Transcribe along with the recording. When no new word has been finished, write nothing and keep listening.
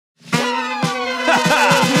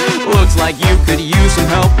like you could use some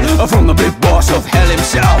help from the big boss of hell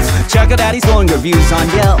himself. Check out Daddy's glowing reviews on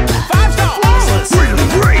Yelp. 5-star, flawless, really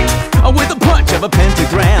great. With the punch of a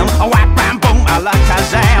pentagram, a whack, bam, boom, a la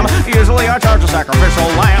Kazam. Usually I charge a sacrificial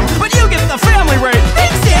lamb, but you get the family rate.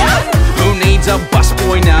 Thanks, Dad. Who needs a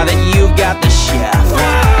busboy now that you've got the chef?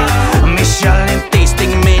 Michelin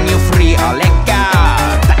tasting menu free, a la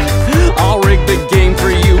carte. I'll rig the game for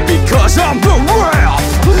you because I'm the ref.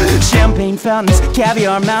 Champagne fountains,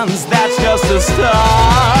 caviar mountains, that's just the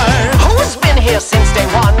start. Who's been here since day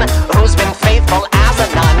one? Who's been faithful as a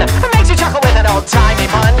nun? Makes you chuckle with an old-timey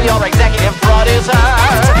pun. Your executive producer.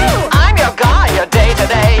 That's true. I'm your guy, your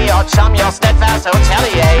day-to-day, your chum, your steadfast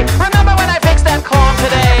hotelier. Remember when I fixed that corn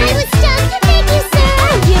today? I was stuck to make you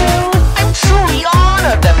serve you. I'm truly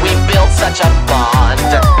honored that we built such a bond.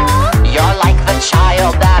 Aww. You're like the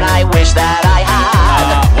child that I wish that I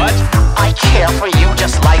had. What? I care for you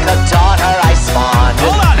just like a daughter I spawned.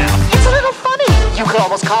 Hold on now. It's a little funny. You could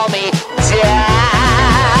almost call me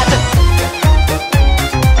Dad.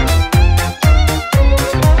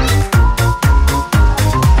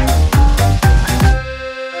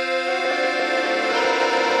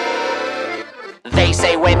 They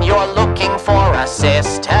say when you're looking for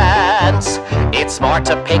assistance, it's smart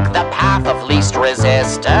to pick the path of least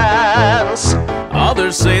resistance.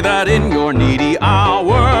 Others say that in your needy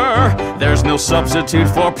hour, there's no substitute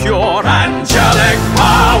for pure angelic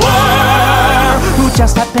power. Who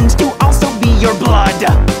just happens to also be your blood.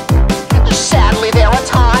 Sadly, there are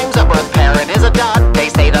times a birth parent is a dud. They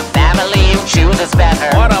say the family you choose is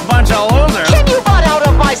better. What a bunch of losers. Can you butt out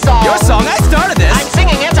of my song? Your song, I started this. I'm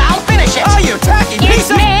singing it, I'll finish it. Oh, you tacky piece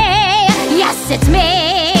It's of... me, yes it's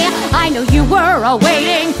me. I know you were all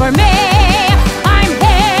waiting for me. I'm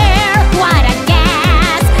here, what a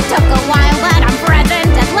guess. Took a while but I'm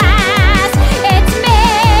present at last. It's me,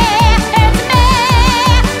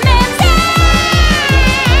 Minty.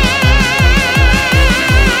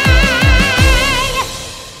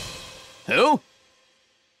 Who?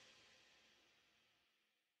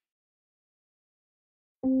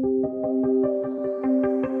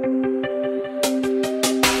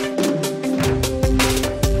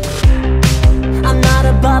 I'm not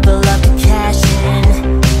a bubble up to cash in.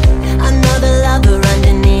 Another lover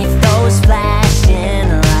underneath those flashing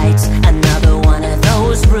lights. Another one of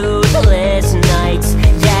those ruthless nights.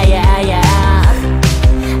 Yeah, yeah,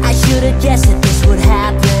 yeah. I should've guessed that this would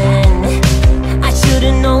happen. I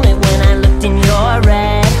should've known it when I looked in your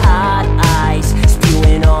red hot eyes,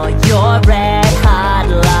 spewing all your red hot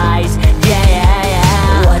lies. Yeah, yeah,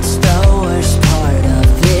 yeah. What's the worst part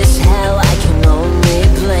of this hell? I can only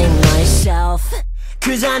blame myself.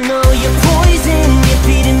 Cause I know you're poison, you're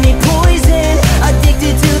feeding me poison.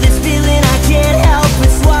 Addicted to this feeling, I can't help but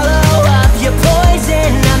swallow up your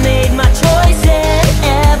poison. I made my choices.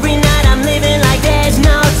 Every night I'm living like there's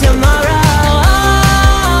no tomorrow.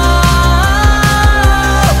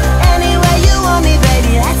 Any way you want me,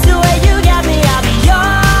 baby, that's the way you got me, I'll be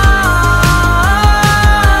yours.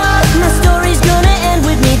 My story's gonna end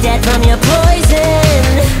with me dead from your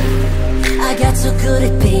poison. I got so good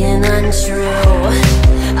at being untrue.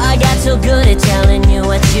 I got so good at telling you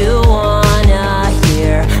what you wanna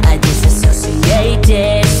hear. I disassociate,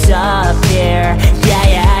 disappear. Yeah,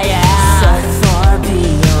 yeah, yeah. So far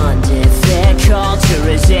beyond difficult to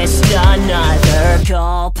resist another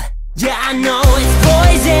gulp. Yeah, I know it's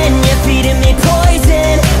poison, you're feeding me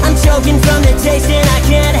poison. I'm choking from the taste and I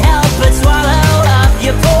can't help but swallow up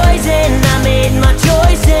your poison. I made my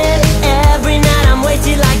choices. Every night I'm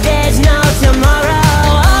wasted like there's no tomorrow.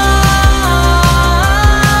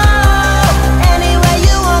 Any way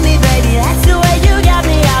you want me, baby, that's the way you got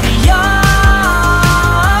me, I'll be yours.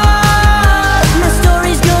 My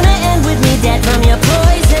story's gonna end with me dead from your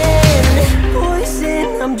poison. Poison,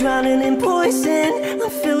 I'm drowning in poison. I'm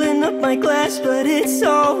filling up my glass, but it's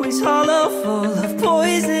always hollow, full of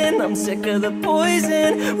poison. I'm sick of the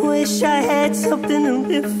poison. Wish I had something to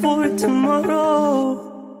live for tomorrow.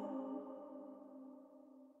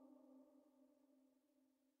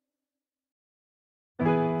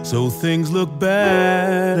 So things look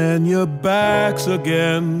bad and your back's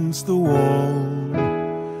against the wall.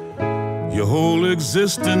 Your whole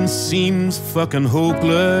existence seems fucking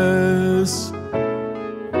hopeless.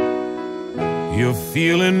 You're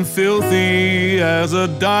feeling filthy as a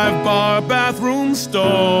dive bar bathroom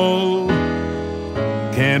stall.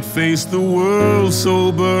 Can't face the world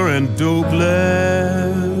sober and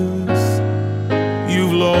dopeless.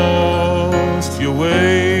 You've lost your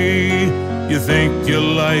way. You think your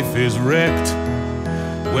life is wrecked.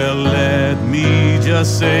 Well, let me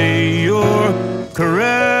just say you're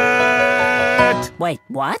correct. Wait,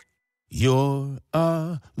 what? You're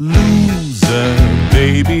a loser,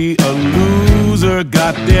 baby, a loser,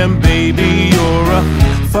 goddamn baby. You're a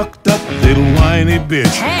fucked up little whiny bitch.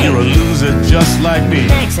 Hey. You're a loser just like me.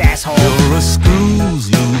 Thanks, asshole. You're a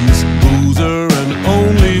screws loose loser and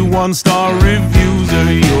only one-star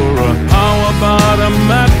refuser. You're a power bottom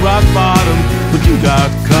at rock bottom, but you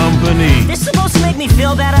got company. This supposed to make me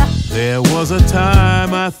feel better? There was a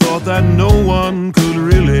time I thought that no one could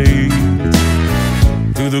relate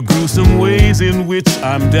to the gruesome ways in which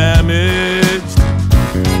I'm damaged.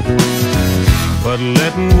 But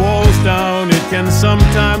letting walls down, it can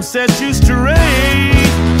sometimes set you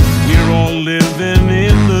straight. We're all living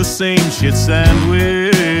in the same shit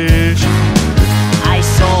sandwich. I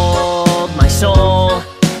sold my soul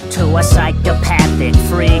to a psychopathic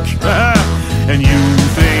freak. And you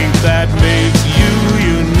think that makes you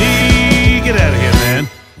unique? Get out of here, man.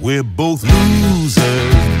 We're both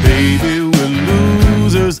losers, baby, we're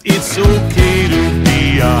losers. It's okay to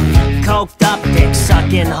be a Coked up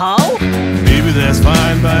dick-sucking hoe. baby, that's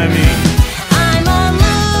fine by me. I'm a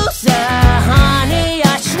loser, honey,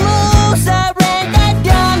 a schmoozer and a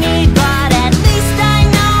dummy, but at least I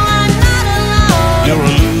know I'm not alone. You're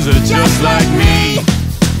a loser just like me.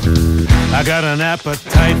 I got an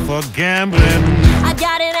appetite for gambling. I've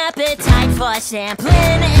got an appetite for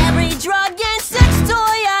sampling every drug and sex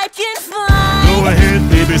toy I can find. Go ahead,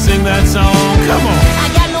 baby, sing that song. Come on. I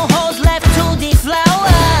got no holes left to deflower.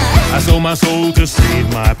 I sold my soul to save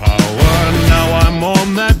my power. Now I'm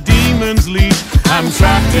on that demon's leash. I'm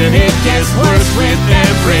trapped and it gets worse with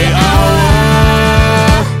every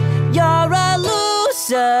hour. You're a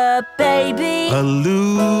loser, baby. A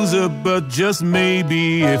loser, but just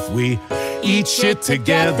maybe if we eat shit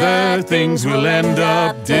together, things will end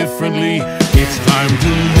up differently. It's time to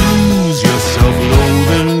lose yourself,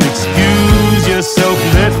 loathing, excuse yourself,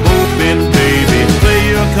 let hope in, baby. Play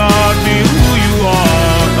your card, be who you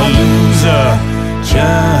are. A loser,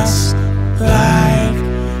 just like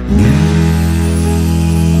me.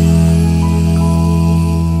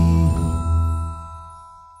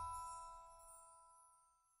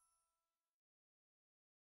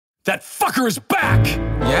 That fucker is back!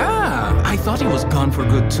 Yeah, I thought he was gone for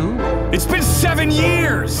good too. It's been 7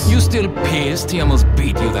 years! You still pissed he almost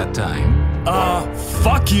beat you that time?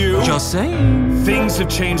 Fuck you! Just saying. Things have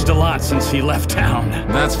changed a lot since he left town.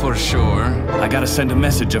 That's for sure. I gotta send a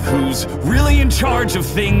message of who's really in charge of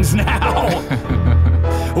things now.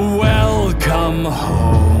 Welcome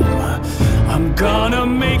home. I'm gonna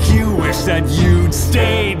make you wish that you'd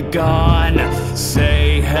stayed gone.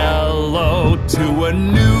 Say hello to a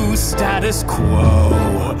new status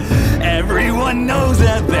quo. Everyone knows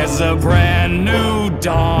that there's a brand new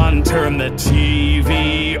dawn. Turn the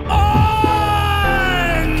TV on!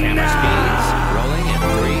 Camera speeds rolling in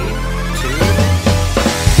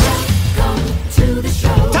 3,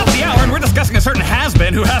 2. Top of the hour, and we're discussing a certain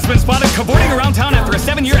has-been who has been spotted cavorting around town after a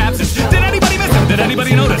 7-year absence. Did anybody miss him? Did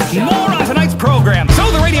anybody notice? More on tonight's program.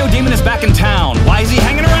 So the radio demon is back in town. Why is he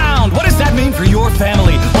hanging around? What does that mean for your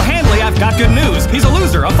family? Well, Handley, I've got good news. He's a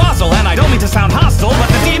loser, a fossil, and I don't mean to sound hostile, but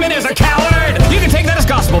the demon is a coward! You can take that as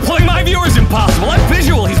gospel. Pulling my viewers impossible. I'm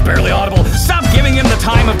visual, he's barely audible. Stop giving him the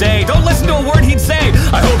time of day. Don't listen to a word he'd say.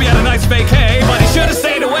 I hope he had a nice vacay, but he should have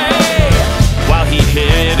stayed away. While he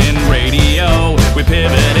hid in radio, we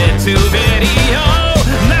pivoted to video.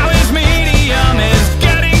 Now his medium is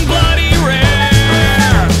getting bloody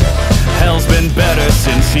rare. Hell's been better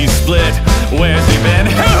since he split. Where's he been?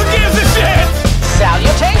 Who gives a shit?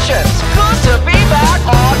 Salutations! Good to be back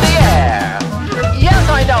on the air! Yes,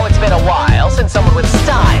 I know it's been a while since someone with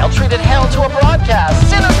style treated hell to a broadcast.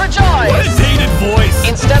 Sinners rejoice! What a dated voice!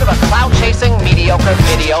 Instead of a clout-chasing, mediocre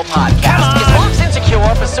video podcast, is Fox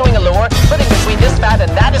insecure, pursuing a lure, splitting between this fad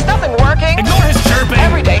and that? Is nothing working? Ignore his chirping!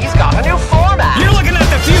 Every day he's got a new format! You're looking at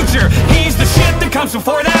the future! He's the shit that comes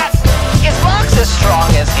before that! Is Fox as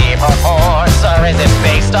strong as he purports, or is it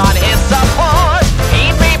based on his support?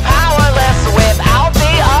 He'd be powerless without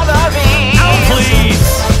the other bees. Oh, please!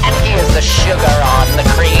 And here's the sugar on the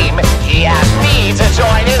cream. He asked me to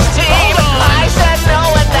join his team. Hold on. I said no,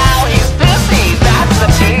 and now he's busy. That's the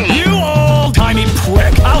team. You old tiny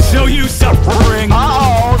prick! I'll show you suffering!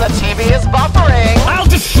 Uh-oh, the TV is buffering. I'll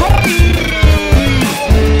destroy you!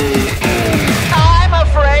 I'm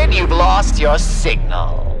afraid you've lost your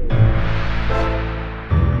signal.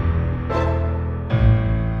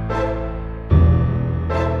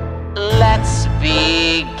 Let's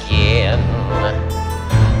begin.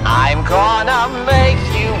 I'm gonna make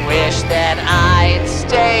you wish that I'd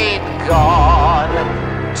stayed gone.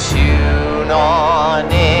 Tune on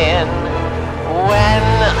in when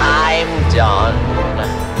I'm done.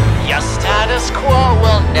 Your status quo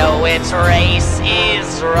will know its race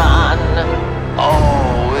is run.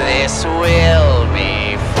 Oh, this will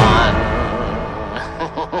be fun.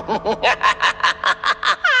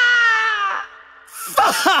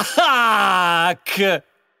 Fuck!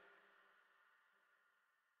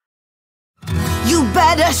 You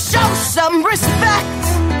better show some respect.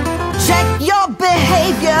 Check your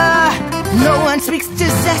behavior. No one speaks to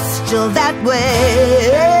Zestial that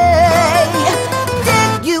way.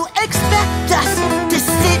 Did you expect us to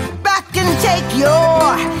sit back and take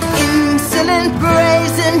your insolent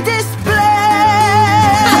brazen display?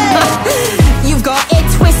 You've got it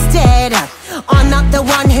twisted. I'm not the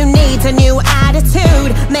one who needs a new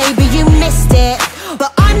attitude. Maybe you missed it,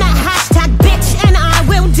 but I'm that hashtag bitch, and I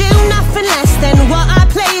will do nothing less than what I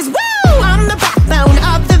please. Woo! I'm the backbone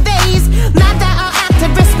of the vase. Mad that I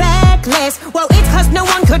acted respectless. Well, it's cause no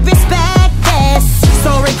one could respect this.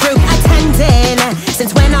 Sorry group attending.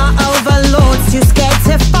 Since when are overlords too scared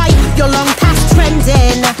to fight? You're long past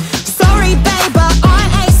trending. Sorry babe, but I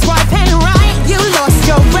ain't swiping right. You lost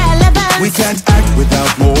your relevance. We can't act without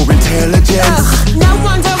more intelligence. No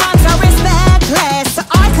wonder I'm so respectless.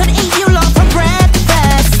 I could eat you lot for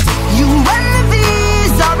breakfast. You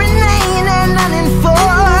wannabes are inane and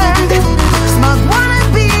uninformed. Smug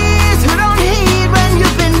wannabes who don't heed when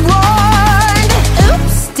you've been warned.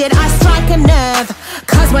 Oops, did I strike a nerve?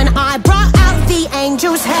 Cause when I brought out the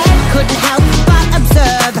angel's head, couldn't help but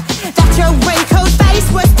observe that your wrinkled face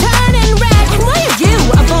was turning red. And why are you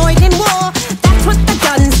avoiding war? That's what the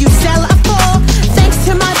guns you sell are for. Thanks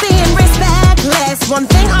to my being respectless, one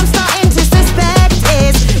thing I'm starting to suspect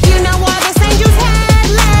is you know why this angel's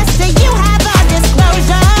headless. Do you have a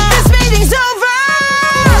disclosure? This meeting's over.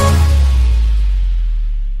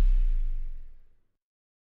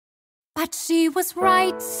 But she was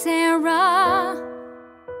right, Sarah.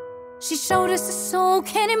 She showed us a soul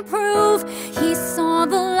can improve. He saw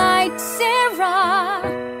the light, Sarah.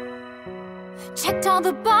 Checked all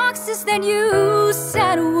the boxes that you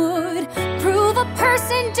said would prove a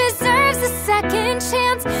person deserves a second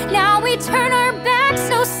chance. Now we turn our backs,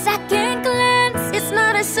 no second glance. It's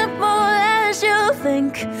not as simple as you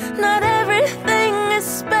think. Not everything is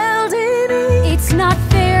spelled in ink. It's not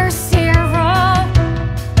fair, Sarah.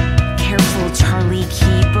 Careful, Charlie,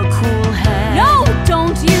 keep a cool head. No,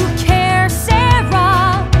 don't you care,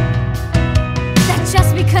 Sarah? That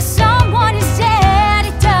just because someone is dead,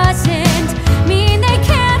 it doesn't mean they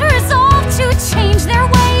can't resolve to change their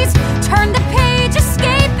ways. Turn the page,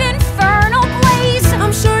 escape infernal blaze.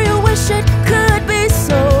 I'm sure you wish it could be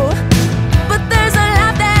so, but there's a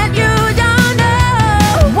lot that you don't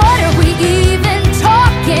know. What are we even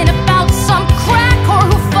talking about? Some crack or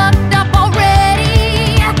who fucked up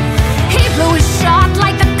already? He blew his shot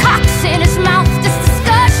like the cocks in his mouth. This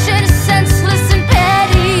discussion is senseless and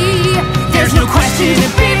petty. There's no question to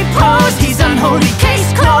be posed. He's unholy,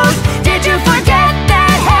 case closed. Did you forget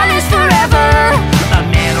that hell is forever? A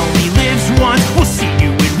man only lives once. We'll see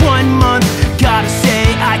you in 1 month. Gotta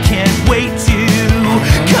say, I can't wait to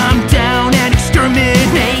come down and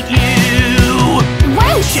exterminate you.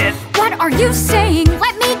 Wait! Shit. What are you saying?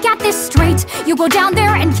 Let me get this straight. You go down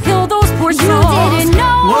there and kill those poor souls. You didn't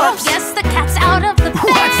know. Whoops. Yes, the cat's out of the bag.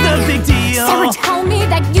 What's the big deal? Sarah, tell me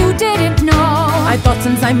that you didn't know. I thought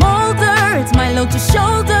since I'm older, it's my load to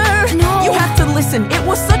shoulder. No. You have to listen, it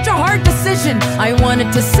was such a hard decision. I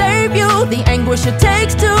wanted to save you, the anguish it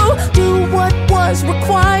takes to do what was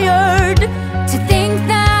required. To think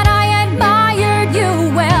that I admired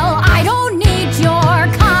you, well, I don't need your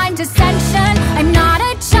condescension. I'm not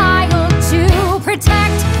a child to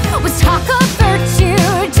protect. Was talk of virtue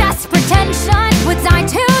just pretension? Was I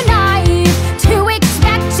too naive to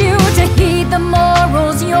expect you to heed the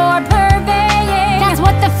morals you're purveying? That's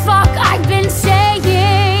what the fuck I've been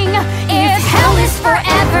saying. If hell is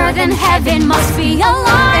forever, then heaven must be a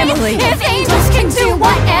lie. Emily. If angels can do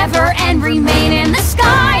whatever and remain in the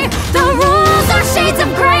sky, the rules are shades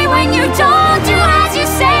of gray when you don't do as you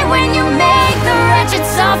say. When you make the wretched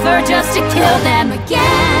suffer just to kill them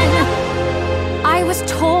again. I was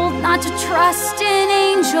told not to trust in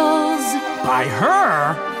angels. By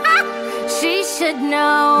her? She should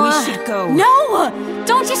know. We should go. No!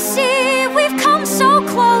 Don't you see? We've come so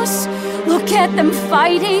close. Look at them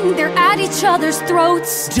fighting. They're at each other's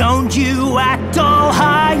throats. Don't you act all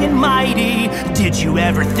high and mighty. Did you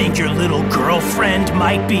ever think your little girlfriend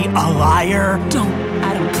might be a liar? Don't,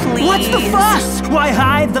 Adam, please. What's the fuss? Why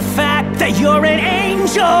hide the fact that you're an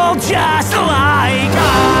angel just like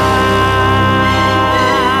us?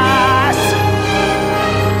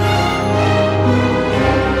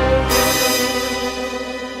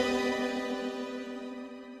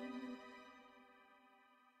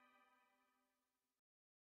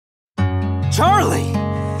 Charlie!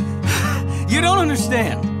 You don't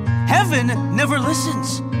understand. Heaven never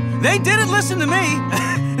listens. They didn't listen to me.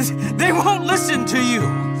 They won't listen to you.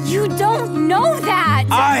 You don't know that!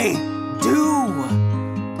 I do.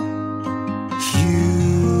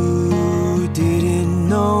 You didn't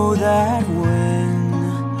know that when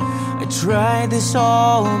I tried this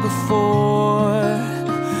all before.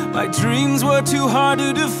 My dreams were too hard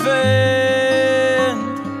to defend.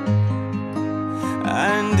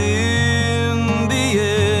 And in the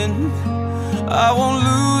end, I won't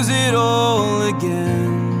lose it all again.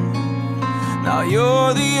 Now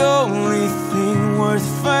you're the only thing worth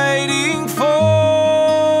fighting for.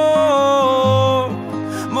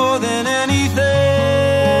 More than anything,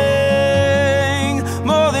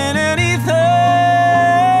 more than anything,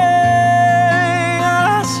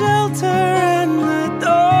 I'll shelter and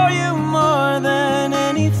adore you more than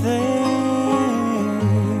anything.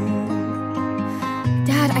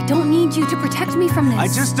 Dad, I don't need you to protect me from this. I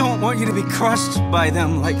just don't want you to be crushed by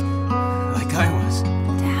them like I was.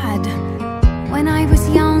 Dad, when I was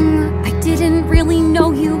young, I didn't really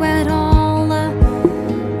know you at all.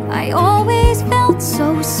 I always felt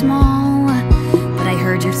so small, but I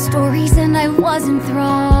heard your stories and I was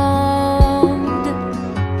enthralled.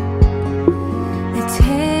 The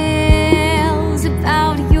tales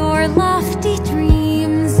about your lofty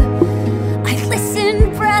dreams, I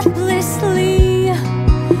listened breathlessly,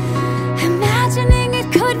 imagining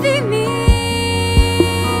it could be me.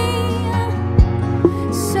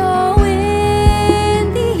 So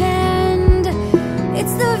in the end,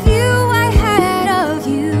 it's the view I had of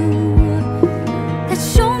you that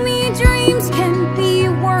show me dreams can be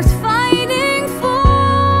worth fighting for.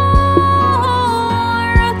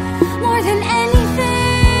 More than anything,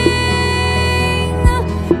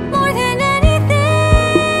 more than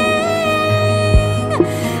anything,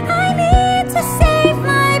 I need to save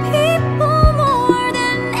my people more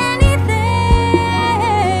than anything.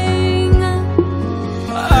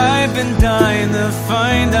 I've been dying to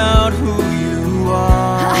find out who you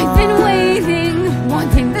are. I've been waiting,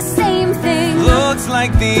 wanting the same thing. Looks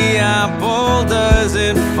like the apple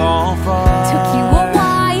doesn't fall far. Took you a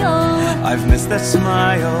while. I've missed that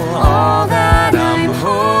smile. All that I'm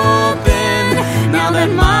hoping, now that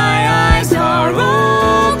my eyes are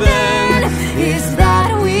open, is that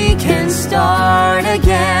we can start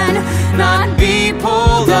again, not be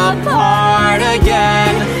pulled apart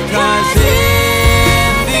again. 'Cause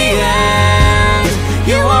in the end,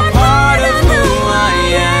 you are part of who I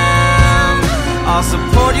am. I'll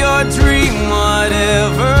support your dream,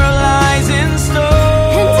 whatever lies in store.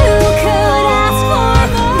 And who could ask for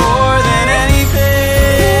more than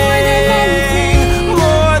anything?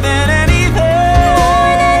 More than anything.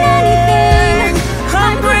 More than anything.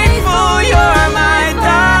 I'm grateful you're my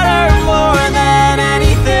daughter. More than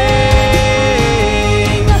anything.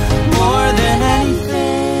 More than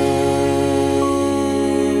anything.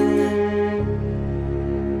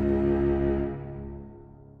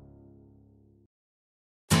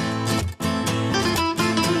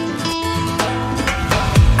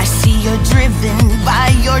 I see you're driven by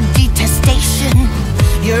your detestation.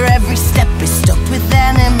 Your every step is stoked with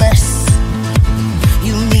animus.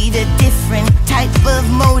 You need a different type of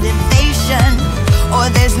motivation, or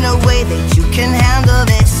there's no way that you can handle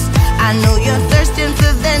this. I know you're thirsting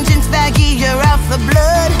for vengeance, baggy, you're out for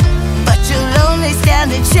blood, but you'll only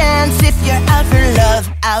stand a chance if you're out for love.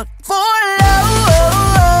 Out for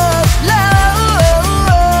love,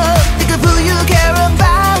 love. Think of who you care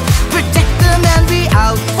about, protect them and be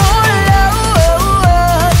out for love,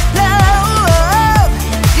 love.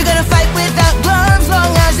 You're gonna fight without gloves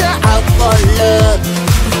long as you're out for love.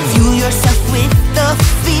 Fuel yourself with the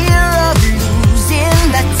fear of losing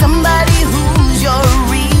that somebody who's your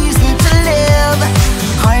reason to live.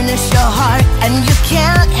 Harness your heart and you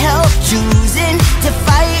can't help choosing to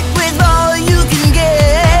fight with all you can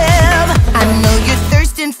give. I know you're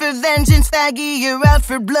thirsting for vengeance, faggy, you're out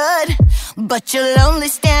for blood, but you'll only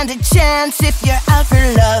stand a chance if you're out for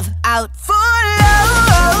love. Out for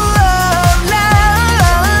love,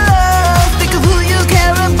 love. Think of who you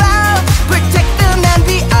care about, protect them and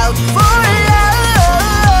be out for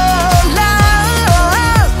love,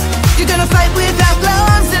 love. You're gonna fight without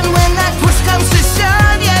gloves, and when that push comes to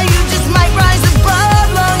shove, yeah, you just might rise above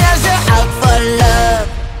long as you're out for love.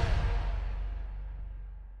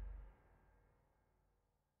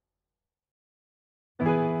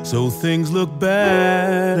 So things look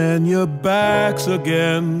bad and your back's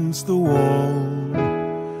against the wall.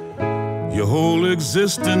 Your whole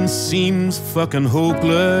existence seems fucking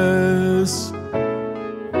hopeless.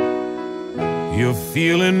 You're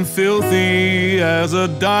feeling filthy as a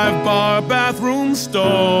dive bar bathroom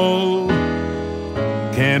stall.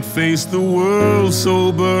 can't face the world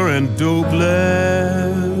sober and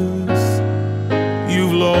dopeless.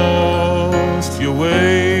 You've lost your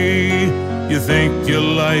way. You think your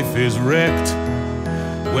life is wrecked.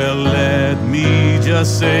 Well, let me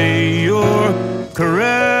just say you're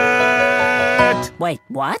correct. Wait,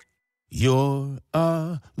 what? You're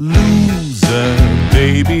a loser,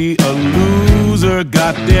 baby, a loser.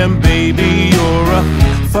 Goddamn, baby, you're a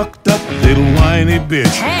fucked up little whiny bitch.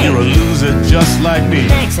 Hey. You're a loser just like me.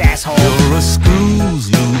 Thanks, asshole. You're a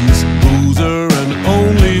screws loose loser, an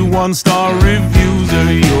only one-star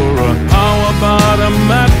refuser. You're a power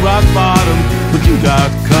bottom at rock bottom, but you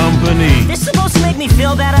got company. This supposed to make me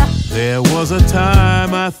feel better? There was a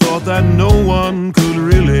time I thought that no one could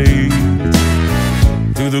relate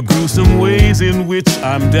to the gruesome ways in which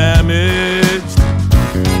I'm damaged.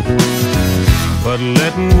 But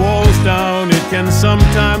letting walls down, it can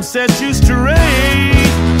sometimes set you straight.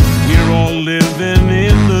 We're all living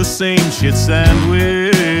in the same shit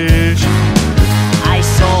sandwich. I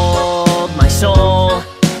sold my soul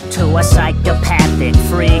to a psychopathic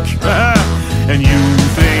freak. And you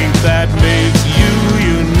think that makes you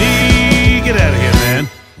unique? Get out of here, man.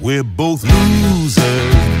 We're both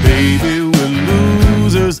losers, baby, we're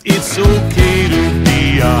losers. It's okay to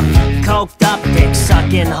be a coked up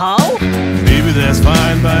dick-sucking hoe? Maybe that's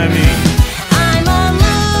fine by me. I'm a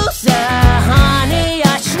loser, honey,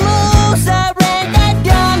 a schmoozer and a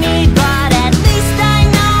dummy, but at least I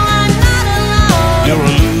know I'm not alone. You're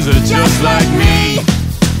a loser just like me.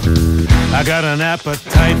 I got an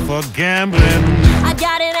appetite for gambling. I've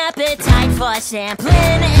got an appetite for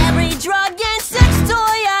sampling every drug and sex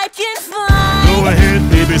toy I can find. Go ahead,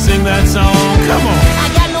 baby, sing that song. Come on. I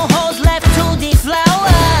got no holes left to deflower.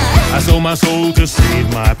 I sold my soul to save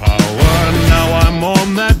my power. Now I'm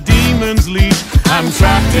on that demon's leash. I'm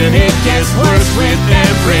trapped and it gets worse with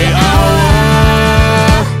every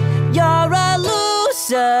hour. You're a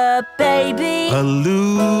loser, baby. A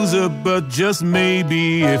loser, but just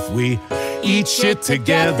maybe if we eat shit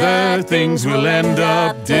together, things will end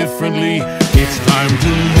up differently. It's time to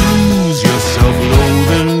lose your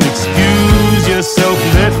self-loathing. Excuse yourself,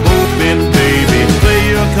 let hope in, baby. Play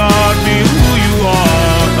your card, be who you are.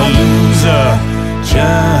 A loser,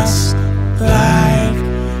 just like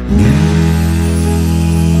me.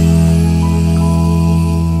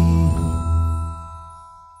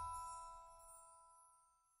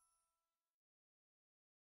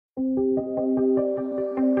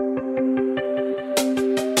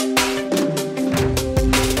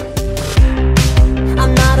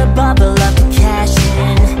 I'm not a bubble up to cash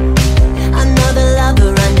in. Another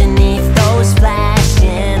lover underneath those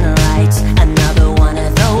flashing lights. Another one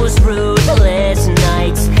of those ruthless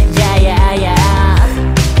nights. Yeah, yeah,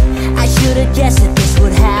 yeah. I should've guessed that this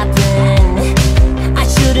would happen. I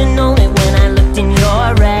should've known it when I looked in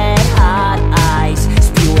your red hot eyes,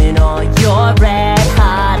 spewing all your red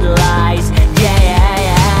hot lies. Yeah, yeah,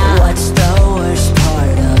 yeah. What's the worst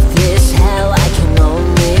part of this hell? I can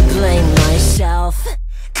only blame myself.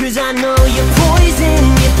 Cause I know you're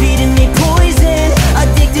poison, you're feeding me poison.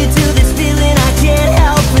 Addicted to this feeling, I can't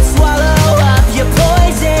help but swallow up your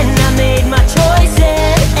poison. I made my choice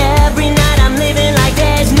and every night I'm living like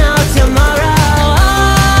there's no tomorrow.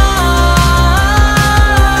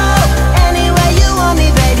 Anyway you want me,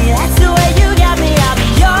 baby, that's the way you got me, I'll be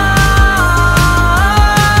yours.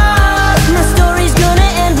 My story's gonna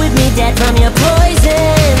end with me dead from your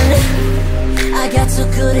poison. I got so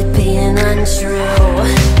good at being untrue.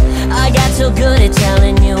 I got so good at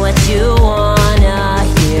telling you what you wanna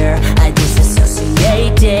hear. I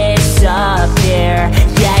disassociate, disappear.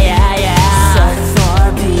 Yeah, yeah, yeah. So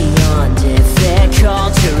far beyond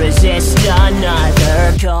difficult to resist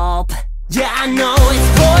another gulp. Yeah, I know it's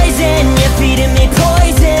poison, you're feeding me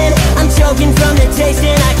poison. I'm choking from the taste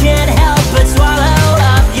and I can't help but swallow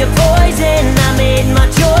up your poison. I made my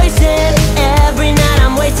choice and every night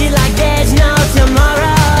I'm wasted like there's no tomorrow.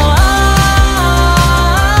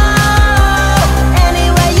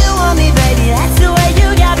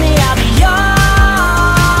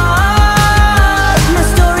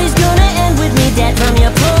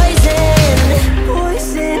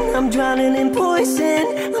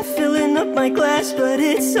 My glass, but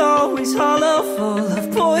it's always hollow, full of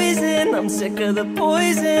poison. I'm sick of the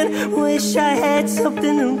poison. Wish I had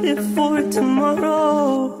something to live for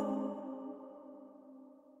tomorrow.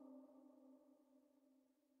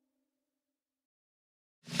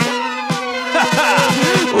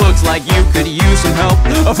 Looks like you could use some help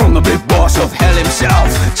from the big boss of hell himself.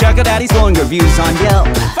 Check out Daddy's glowing reviews on Yelp.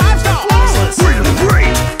 5 stars, really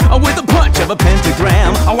great, with the punch of a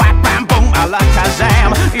pentagram. A whack, bam, boom, a la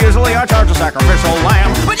Kazam. Usually I charge a sacrificial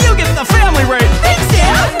lamb, but you get the family rate. Thanks,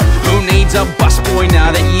 Dad.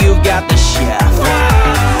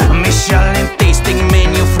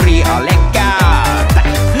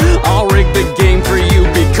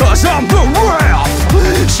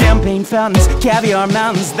 champagne fountains, caviar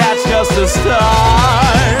mountains, that's just a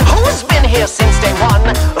start. Who's been here since day one?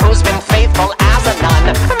 Who's been faithful as a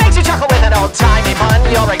nun? Makes you chuckle with an old-timey pun.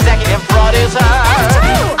 Your executive producer. That's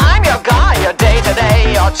true. I'm your guy, your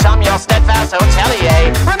day-to-day, your chum, your steadfast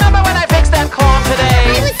hotelier. Remember when I fixed that corn today?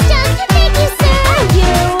 I was stunned to think you said. Thank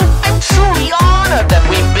you. I'm truly honored that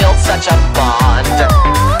we built such a bond.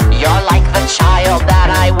 You're like the child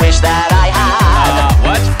that I wish that I had.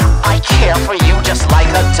 What? I care for you just like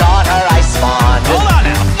a daughter I spawned. Hold on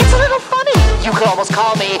now. It's a little funny. You could almost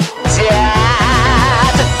call me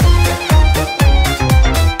Dad.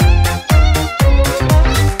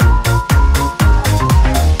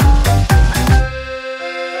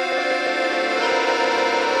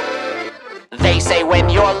 They say when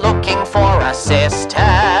you're looking for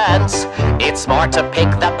assistance, it's smart to pick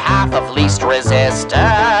the path of least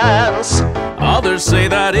resistance. Others say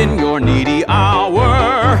that in your needy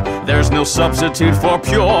hour, there's no substitute for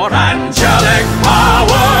pure angelic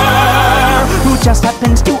power, who just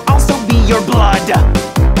happens to also be your blood.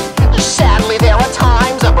 Sadly, there are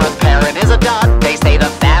times a birth parent is a dud. They say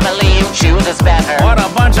the family you choose is better. What a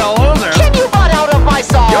bunch of losers. Can you butt out of my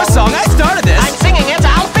song? Your song, I started this. I'm singing it,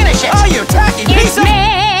 I'll finish it. Oh, you tacky piece It's of...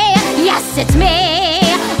 me, yes, it's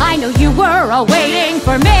me. I know you were all waiting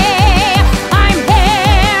for me. I'm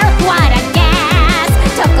here, what a guess.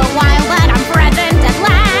 Took a while, but I'm present at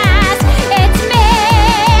last. It's me,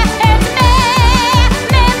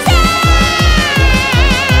 Mimsy.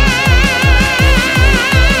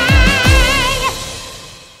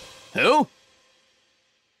 Who?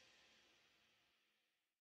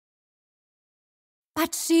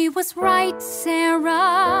 But she was right,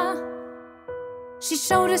 Sarah. She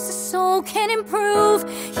showed us a soul can improve.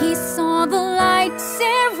 He saw the light,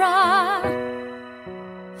 Sarah.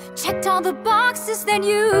 Checked all the boxes that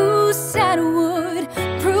you said would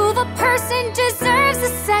prove a person deserves a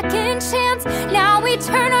second chance. Now we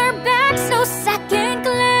turn our backs, no second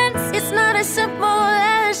glance. It's not as simple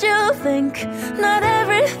as you think. Not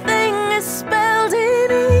everything is spelled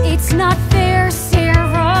in ink. It's not fair,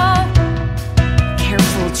 Sarah.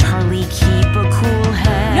 Careful, Charlie, keep a cool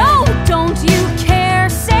head. No, don't you care,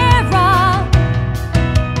 Sarah?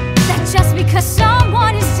 That just because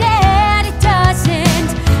someone is dead, it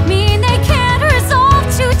doesn't mean they can't resolve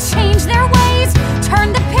to change their ways.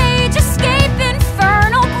 Turn the page, escape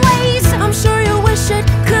infernal blaze. I'm sure you wish it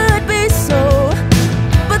could be so,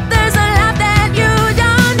 but there's a lot that you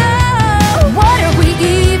don't know. What are we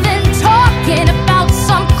even talking about?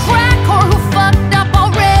 Some crack or who fucked up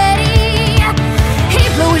already? He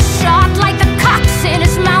blew his shot like the cocks in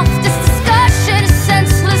his mouth. This discussion is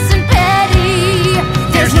senseless and petty.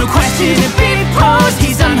 There's no question to be posed.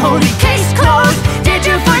 He's unholy, case closed. Did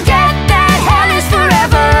you forget that hell is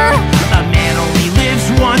forever? A man only lives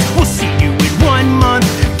once. We'll see you in 1 month.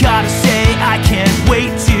 Gotta say, I can't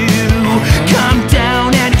wait to come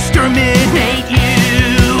down and exterminate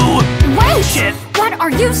you. Wait! Shit. What are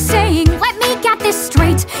you saying? Let me get this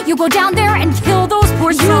straight. You go down there and kill those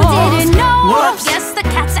poor souls. You didn't know. Whoops. Yes, the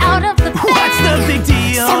cat's out of the bag. What's the big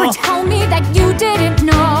deal? Sarah, tell me that you didn't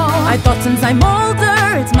know. I thought since I'm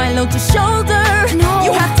older, it's my load to shoulder. No.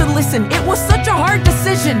 You have to listen, it was such a hard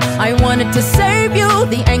decision. I wanted to save you,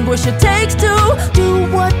 the anguish it takes to do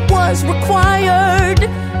what was required.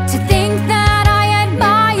 To think that I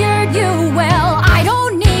admired you, well, I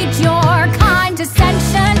don't need your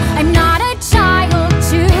condescension. I'm not a child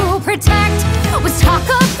to protect. Was talk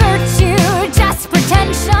of virtue just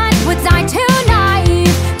pretension? Was I too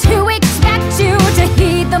naive to expect you to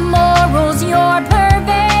heed the morals you're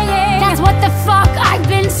purveying? That's what the fuck I've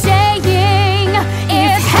been saying.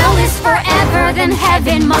 If hell is forever, then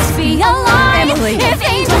heaven must be a lie. Emily. If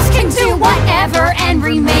angels can do whatever and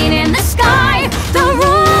remain in the sky, the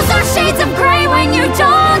rules are shades of gray when you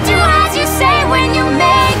don't do as you say. When you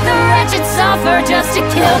make the wretched suffer just to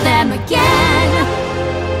kill them again.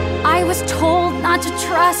 I was told not to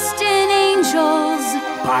trust in angels.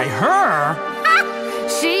 By her?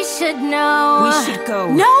 She should know. We should go.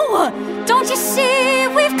 No! Don't you see?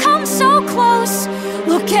 We've come so close.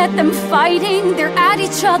 Look at them fighting. They're at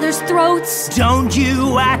each other's throats. Don't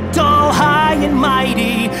you act all high and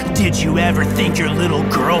mighty. Did you ever think your little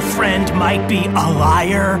girlfriend might be a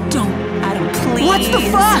liar? Don't, Adam, please. What's the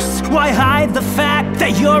fuss? Why hide the fact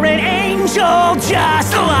that you're an angel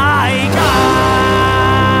just like us?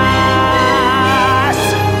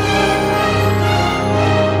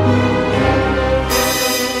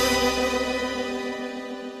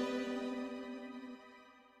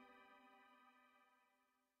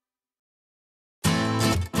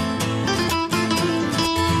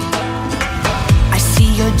 I see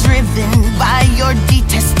you're driven by your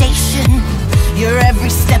detestation. Your every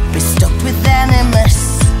step is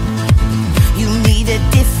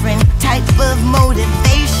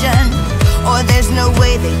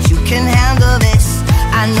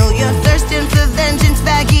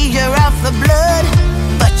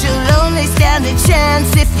a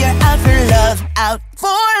chance if you're out for love, out for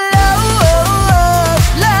love,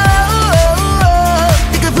 love.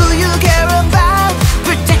 Think of who you care about,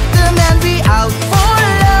 protect them and be out for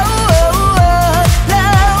love,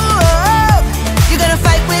 love. You're gonna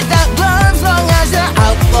fight without gloves long as you're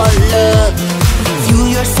out for love. Fuel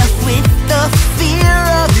yourself with the fear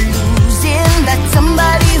of losing that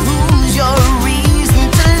somebody who's your reason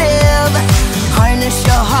to live. Harness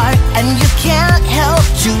your heart and you can't help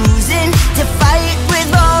choosing to fight with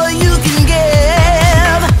all you can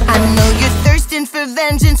give. I know you're thirsting for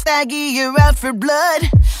vengeance, faggy, you're out for blood,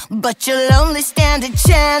 but you'll only stand a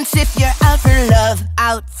chance if you're out for love,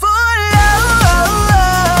 out for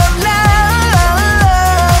love,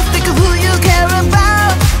 love. Think of who you care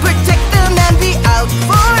about, protect them and be out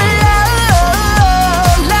for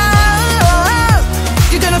love, love.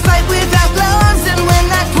 You're gonna fight without gloves, and when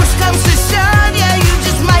that push comes to shove, yeah, you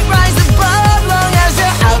just might rise above long as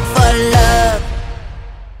you're out for love.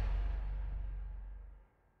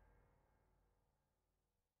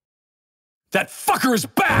 That fucker is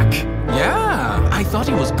back! Yeah, I thought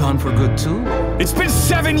he was gone for good too. It's been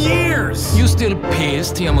 7 years! You still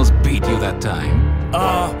pissed he almost beat you that time?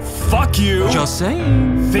 Fuck you! Just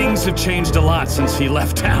saying. Things have changed a lot since he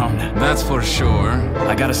left town. That's for sure.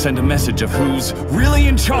 I gotta send a message of who's really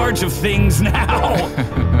in charge of things now.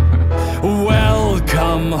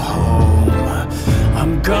 Welcome home.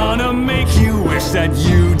 I'm gonna make you wish that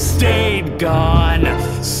you'd stayed gone.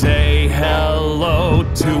 Say hello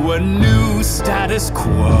to a new status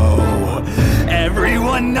quo.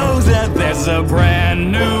 Everyone knows that there's a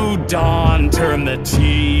brand new dawn. Turn the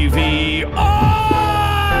TV on!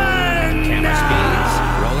 Camera speeds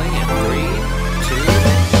rolling in 3, 2.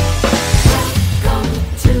 Go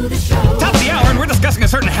to the show. Top of the hour, and we're discussing a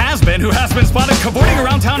certain has-been who has been spotted cavorting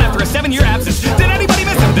around town after a 7-year absence. Did anybody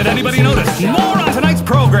miss him? Did anybody notice? More on tonight's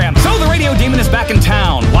program. So the radio demon is back in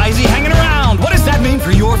town. Why is he hanging around? What does that mean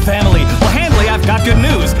for your family? Well, Handley, I've got good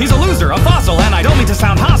news. He's a loser, a fossil, and I don't mean to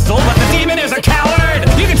sound hostile, but the demon is a coward!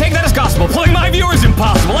 You can take that as gospel. Pulling my viewers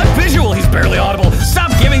impossible. I'm visual, he's barely audible.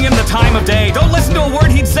 Stop giving him the time of day. Don't listen to a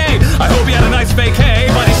word he'd say. I hope he had a nice vacay,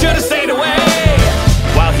 but he should have stayed away.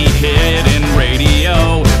 While he hid in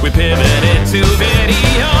radio, we pivoted to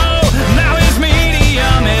video. Now his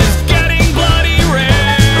medium is getting bloody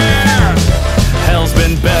rare. Hell's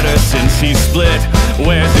been better since he split.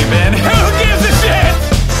 Where's he been? Who gives a shit?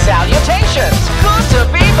 Salutations! Good to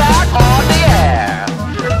be back on the air!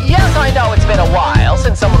 Yes, I know it's been a while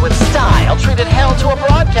since someone with style treated hell to a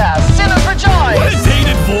broadcast. Sinners rejoice! What a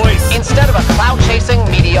dated voice! Instead of a clout-chasing,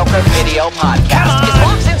 mediocre video podcast, is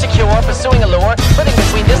Bob's insecure, pursuing a lure, splitting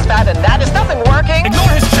between this fat and that? Is nothing working?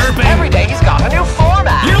 Ignore his chirping! Every day he's got a new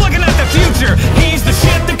format! You're looking at the future! He's the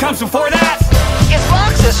shit that comes before that! Is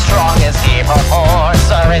Fox as strong as he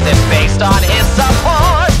purports, or is it based on his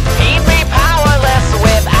support? He'd be powerless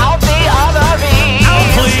without the other V's. Oh,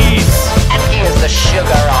 please! And here's the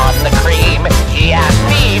sugar on the cream. He asked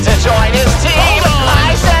me to join his team. Hold on.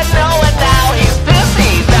 I said no, and now he's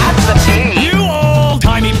pissy. That's the team. You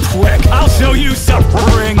old-timey prick! I'll show you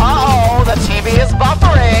suffering! Uh-oh, the TV is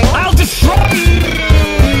buffering. I'll destroy you!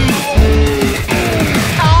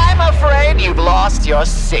 I'm afraid you've lost your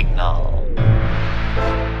signal.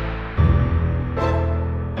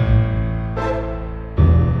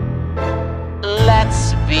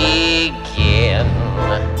 Let's begin.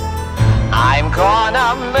 I'm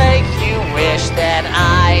gonna make you wish that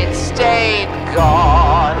I'd stayed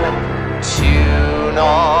gone. Tune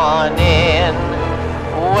on in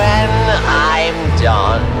when I'm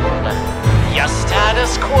done. Your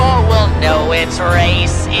status quo will know its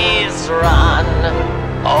race is run.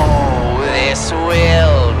 Oh, this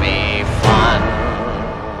will be fun.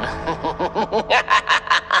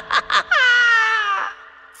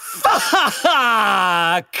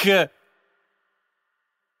 Fuck!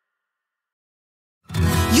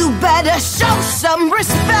 You better show some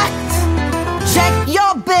respect. Check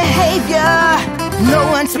your behavior. No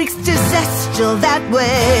one speaks to Zestial that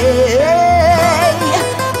way.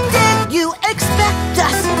 Did you expect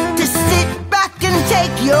us to sit back and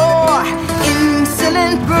take your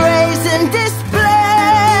insolent brazen display?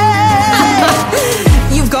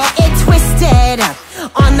 You've got it twisted.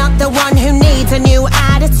 I'm not the one who needs a new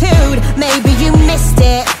attitude. Maybe you missed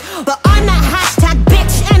it, but I'm that hashtag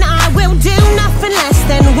bitch, and I will do nothing less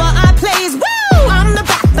than what I please. Woo! I'm the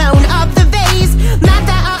backbone of the vase. Mad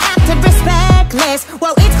that I acted respectless.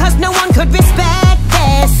 Well, it's cause no one could respect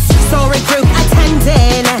this. Sorry group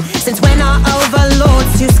attending. Since when are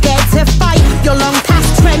overlords too scared to fight? You're long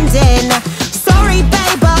past trending. Sorry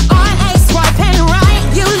babe, but I ain't swiping right.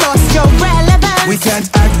 You lost your relevance. We can't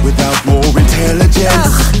act without more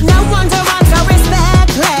intelligence. No wonder I'm so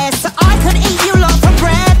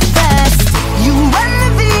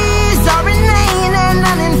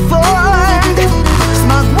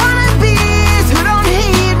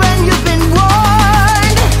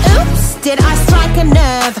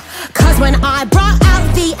I brought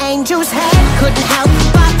out the angel's head. Couldn't help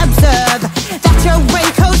but observe that your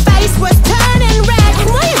wrinkled face was turning red. And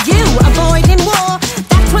why are you avoiding war?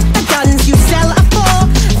 That's what the guns you sell are for.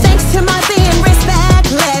 Thanks to my being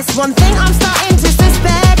respectless, one thing I'm starting to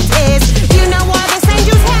suspect is you know why this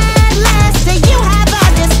angel's headless. Do you have a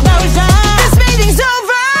disclosure? This meeting's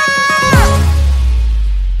over.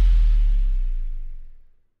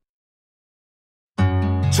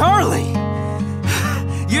 Charlie!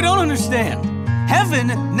 You don't understand. Heaven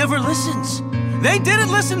never listens. They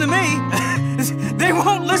didn't listen to me. They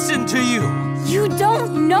won't listen to you. You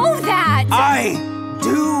don't know that! I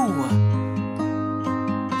do.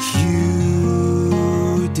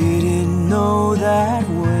 You didn't know that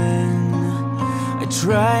when I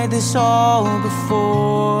tried this all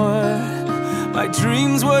before. My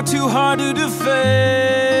dreams were too hard to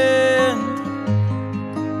defend.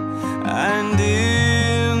 And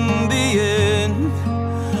in the end,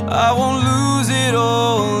 I won't lose it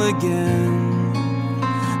all again.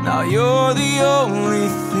 Now you're the only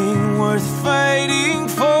thing worth fighting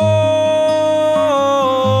for.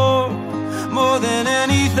 More than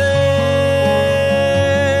anything,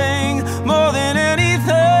 more than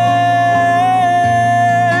anything,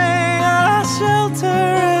 I'll shelter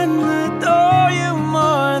and adore you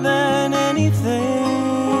more than anything.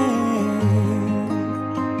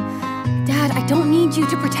 Dad, I don't need you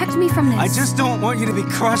to protect me from this. I just don't want you to be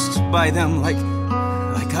crushed by them like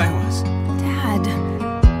I was. Dad,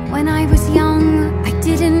 when I was young, I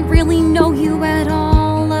didn't really know you at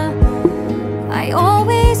all. I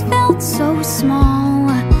always felt so small,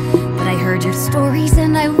 but I heard your stories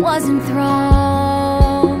and I was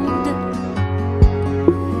enthralled.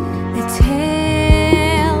 The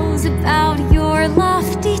tales about your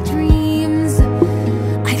lofty dreams,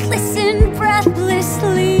 I listened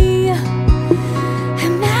breathlessly,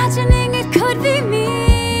 imagining it could be me.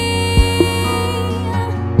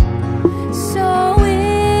 So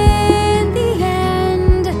in the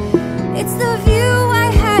end, it's the view I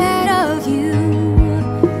had of you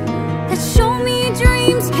that show me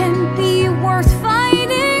dreams can be worth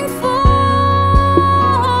fighting for.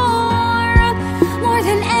 More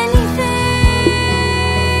than anything,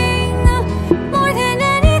 more than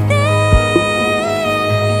anything,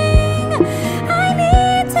 I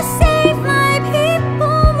need to save my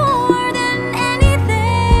people more than anything.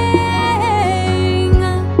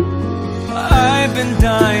 I've been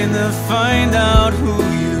dying to find out who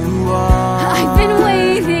you are. I've been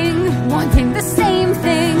waiting, wanting the same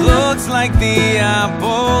thing. Looks like the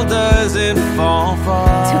apple doesn't fall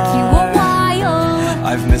far. Took you a while.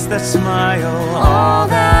 I've missed that smile. All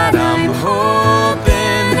that I'm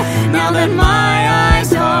hoping, now that my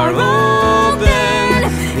eyes are open,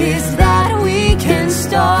 is that we can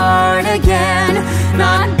start again,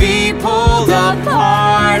 not be pulled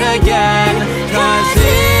apart again. 'Cause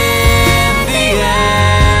in the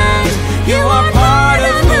end, you are part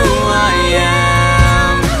of who I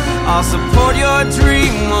am. I'll support your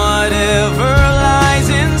dream, whatever lies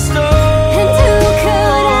in store. And who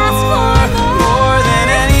could ask for more than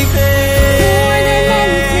anything?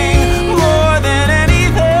 More than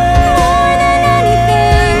anything. More than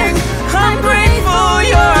anything. I'm grateful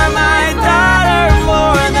you're my daughter.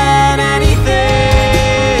 More than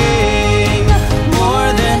anything. More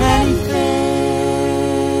than anything.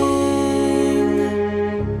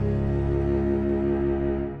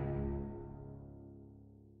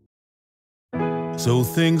 So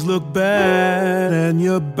things look bad and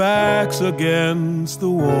your back's against the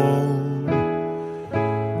wall.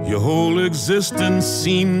 Your whole existence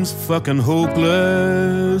seems fucking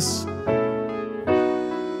hopeless.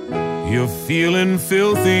 You're feeling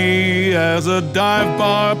filthy as a dive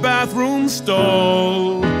bar bathroom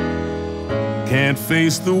stall. Can't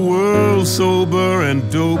face the world sober and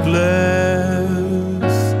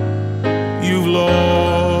dopeless. You've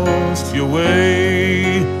lost your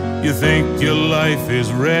way. You think your life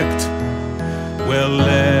is wrecked. Well,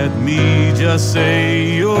 let me just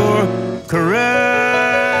say you're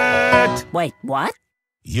correct. Wait, what?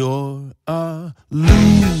 You're a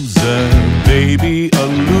loser, baby, a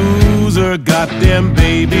loser. Goddamn,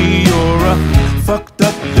 baby, you're a fucked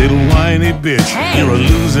up little whiny bitch. Hey. You're a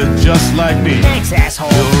loser just like me. Thanks,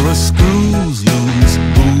 asshole. You're a screws loose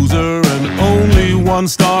boozer and only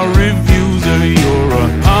one-star reviewser. You're a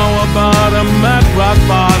power bottom at rock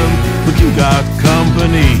bottom, but you got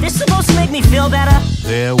company. This supposed to make me feel better?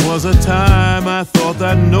 There was a time I thought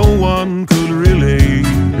that no one could relate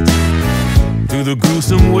to the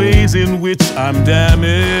gruesome ways in which I'm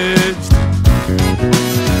damaged.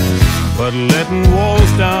 But letting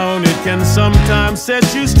walls down, it can sometimes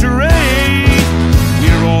set you straight.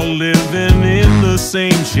 We're we're all living in the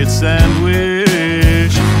same shit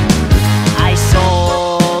sandwich. I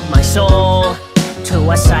sold my soul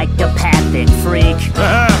to a psychopathic freak.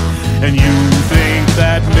 And you think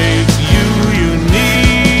that makes you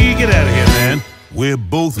unique? Get out of here, man. We're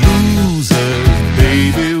both losers,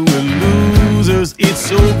 baby, we're losers.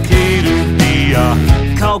 It's okay to be a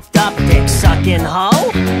coked up dick-sucking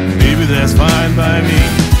hoe. Maybe that's fine by me.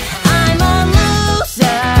 I'm a loser,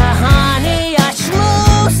 honey, a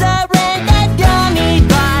schmoozer and a dummy,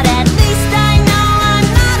 but at least I know I'm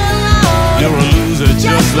not alone. You're a loser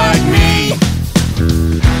just like me.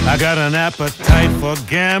 I got an appetite for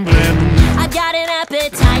gambling. I've got an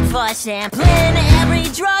appetite for sampling every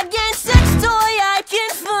drug and sex toy I can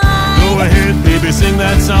find. Go ahead, baby, sing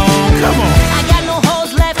that song. Come on. I got no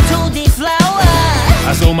holes left to deflower.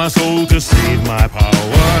 I sold my soul to save my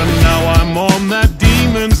power. Now I'm on that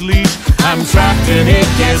demon's leash. I'm trapped and it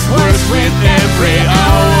gets worse with every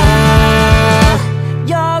hour.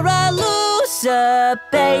 You're a loser,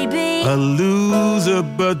 baby. A loser,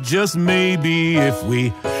 but just maybe if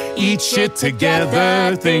we eat shit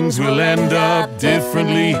together, things will end up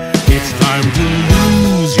differently. It's time to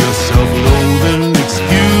lose yourself, loathe,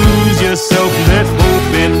 excuse yourself, let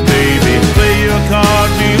hope in, baby. Play your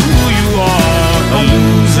card, be who you are. A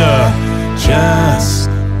loser, just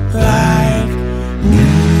like me.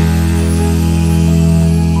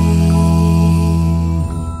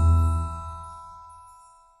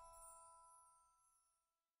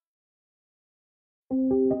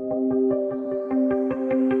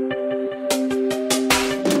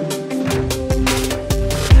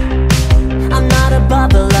 I'm not a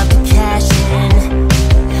bubble up to cash in.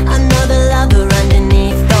 Another lover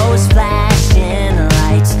underneath those flashing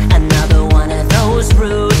lights. Another one of those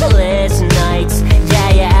ruthless nights. Yeah,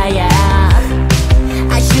 yeah, yeah.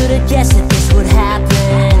 I should've guessed that this would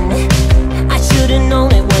happen. I should've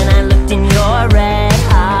known it when I looked in your red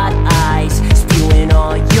hot eyes, spewing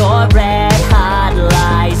all your red hot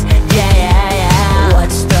lies. Yeah, yeah, yeah.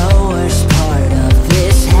 What's the worst part of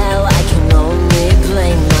this hell? I can only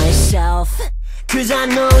blame myself. Cause I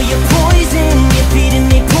know you're poison, you're feeding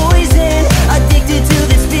me poison. Addicted to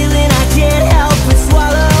this feeling, I can't help but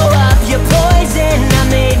swallow up your poison. I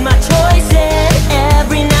made my choice and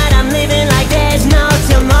every night I'm living like there's no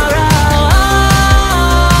tomorrow.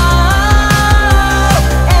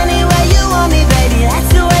 Any way you want me, baby,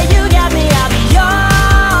 that's the way you got me, I'll be yours.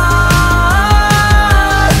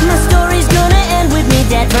 My story's gonna end with me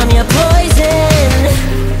dead from your poison.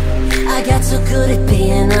 I got so good at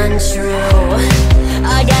being untrue.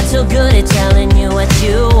 I got so good at telling you what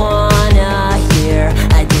you wanna hear.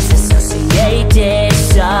 I disassociate,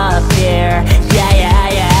 disappear. Yeah, yeah,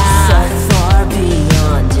 yeah. So far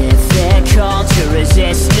beyond difficult to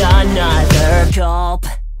resist another gulp.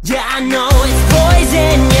 Yeah, I know it's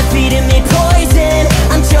poison, you're feeding me poison.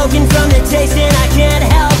 I'm choking from the taste and I can't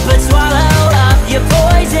help but swallow up your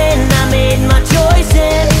poison. I made my choice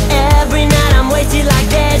and every night I'm wasted like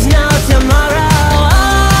there's no tomorrow.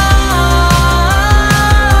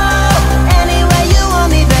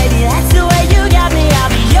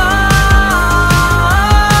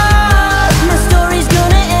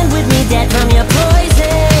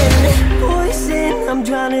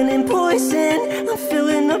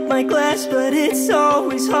 My glass, but it's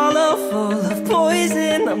always hollow, full of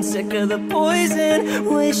poison. I'm sick of the poison.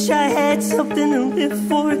 Wish I had something to live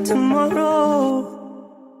for tomorrow.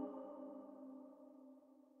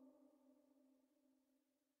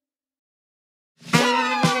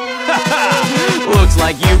 Looks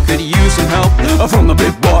like you could use some help from the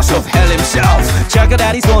big boss of hell himself. Check out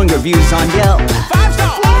Daddy's glowing reviews on Yelp. 5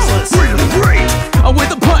 stars, really great, with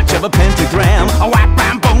the punch of a pentagram. A whap,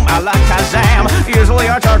 bam, boom, a la Kazam. Usually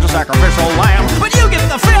I charge a sacrificial lamb, but you get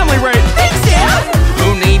the family rate. Thanks, Dad.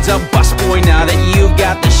 Who needs a busboy now that you've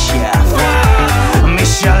got the chef?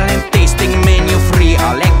 Michelin tasting menu free,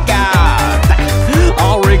 a la carte.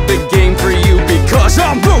 I'll rig the game for you because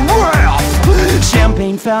I'm the ref.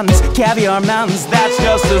 Champagne fountains, caviar mountains, that's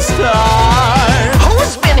just a start.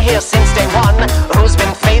 Who's been here since day one? Who's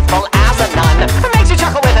been faithful as a nun? Makes you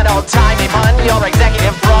chuckle with an old-timey pun. Your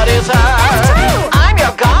executive producer. That's true. I'm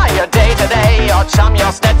your guy, your day-to-day, your chum,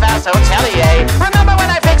 your steadfast hotelier. Remember when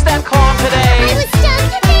I fixed that corn today? I was just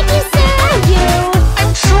to make you sad. You.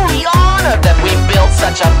 I'm truly honored that we built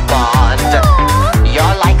such a bond. Aww.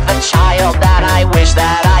 You're like the child that I wish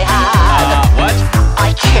that I had. What?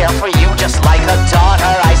 I care for you just like a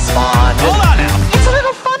daughter I spawned. Hold on now. It's a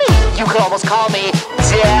little funny. You could almost call me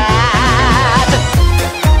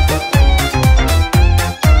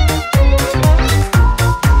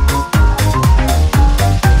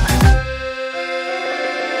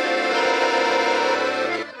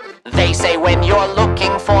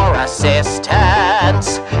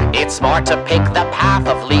distance. It's smart to pick the path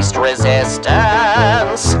of least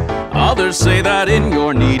resistance. Others say that in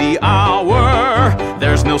your needy hour,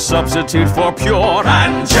 there's no substitute for pure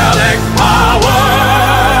angelic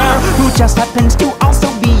power. Who just happens to also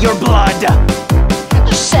be your blood.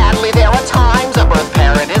 Sadly, there are times a birth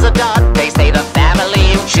parent is a dud. They say the family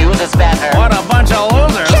you choose is better. What a bunch of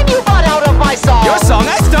losers. Can you butt out of my song? Your song,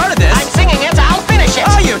 I started this. I'm singing it, I'll finish it.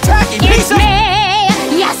 Oh, you tacky piece It's of...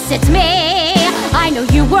 me, yes it's me. I know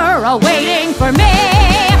you were all waiting for me.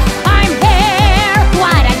 I'm here,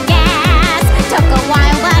 what a guess. Took a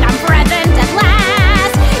while but I'm present at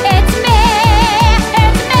last. It's me,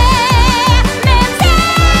 it's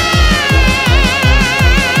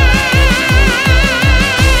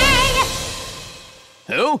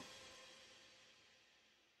me. Who?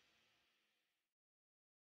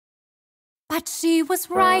 But she was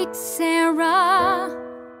right, Sarah.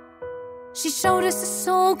 She showed us a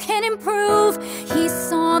soul can improve. He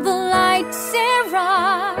saw the light,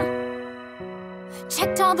 Sarah.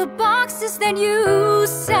 Checked all the boxes that you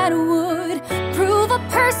said would prove a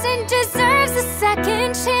person deserves a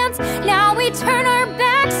second chance. Now we turn our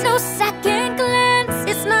backs, no second glance.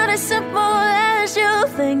 It's not as simple as you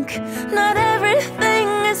think. Not everything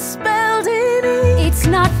is spelled in ink. It's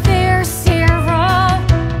not fair, Sarah.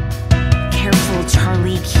 Careful,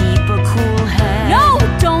 Charlie, keep a cool head. No,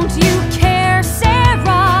 don't you care,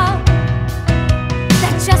 Sarah?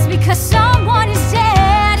 That just because someone is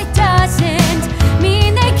dead, it doesn't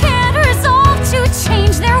mean they can't resolve to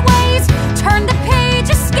change their ways. Turn the page,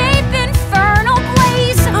 escape infernal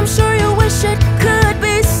blaze. I'm sure you wish it could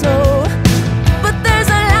be so, but there's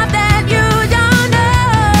a lot that you don't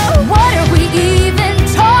know. What are we even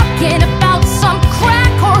talking about? Some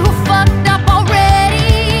crack or who fucked up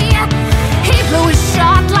already? He blew his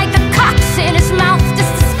shot like the cocks in his mouth. This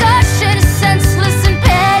discussion is senseless and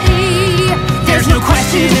petty. There's no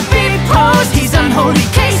question to be posed. He's unholy,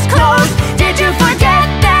 case closed. Did you forget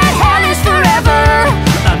that hell is forever?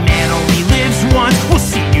 A man only lives once. We'll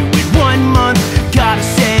see you in 1 month. Gotta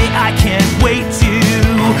say, I can't wait to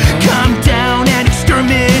come down and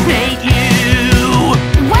exterminate you.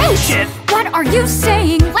 Wait! Shit. What are you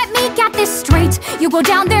saying? Let me get this straight. You go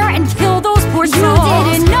down there and kill those poor souls.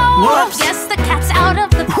 You didn't know. Whoops. Yes, the cat's out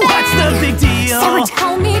of the bag. What's the big deal? Sarah,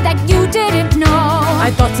 tell me that you didn't know.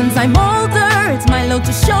 I thought since I'm older, it's my load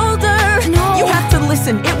to shoulder. No. You have to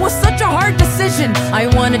listen, it was such a hard decision. I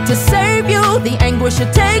wanted to save you, the anguish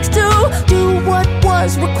it takes to do what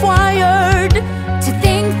was required. To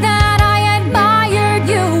think that I admired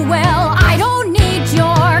you, well, I don't need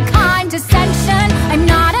your condescension. I'm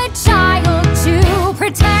not a child to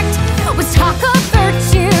protect. Was talk of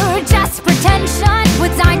virtue just pretension?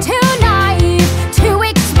 Was I too naive to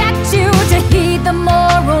expect you to heed the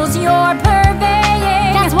morals you're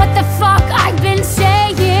purveying? That's what the fuck I've been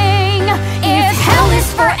saying. If hell is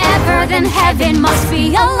forever, then heaven must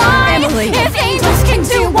be a lie. Emily. If angels can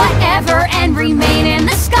do whatever and remain in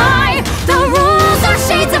the sky, the rules are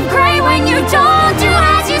shades of gray when you don't do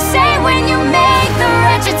as you say. When you make the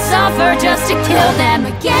wretched suffer just to kill them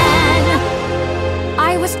again.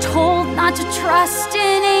 I was told not to trust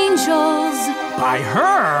in angels. By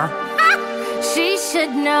her? She should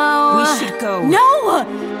know. We should go.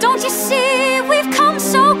 No! Don't you see? We've come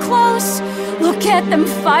so close. Look at them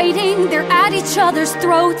fighting. They're at each other's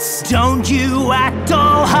throats. Don't you act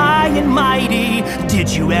all high and mighty. Did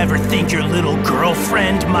you ever think your little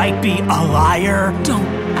girlfriend might be a liar? Don't,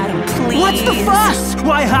 Adam, please. What's the fuss?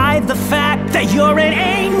 Why hide the fact that you're an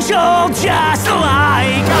angel just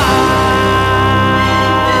like us?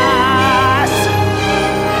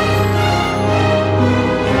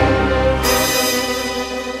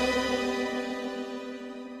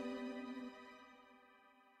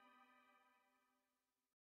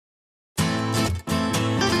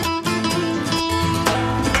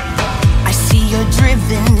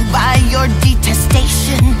 Driven by your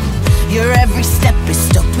detestation, your every step is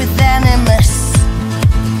stoked with animus.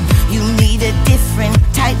 You need a different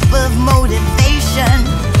type of motivation,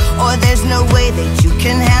 or there's no way that you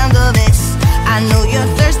can handle this. I know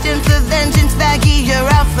you're thirsting for vengeance, Baggy, you're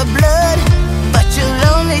out for blood, but you'll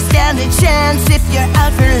only stand a chance if you're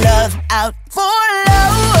out for love. Out for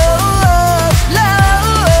love,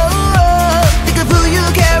 love. Think of who you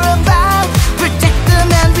care about, protect them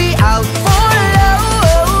and be out for love.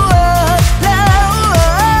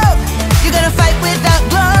 You're gonna fight without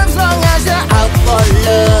gloves long as you're out for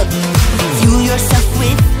love. Fuel yourself with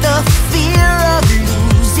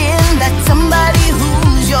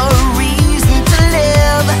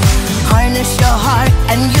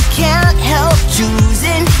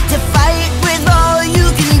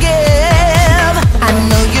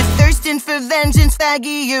vengeance,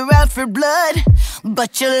 faggy, you're out for blood.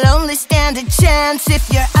 But you'll only stand a chance if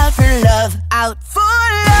you're out for love. Out for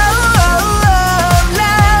love,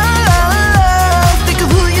 love. Think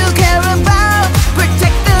of who you care about,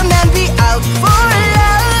 protect them and be out for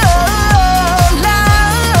love,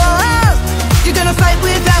 love. You're gonna fight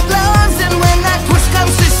without gloves, and when that push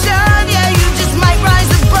comes to shove, yeah, you just might rise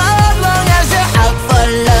above, long as you're out for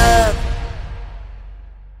love.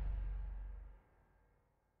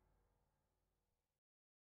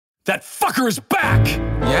 That fucker is back!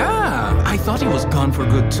 Yeah, I thought he was gone for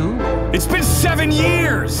good too. It's been 7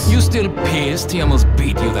 years! You still pissed he almost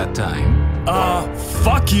beat you that time?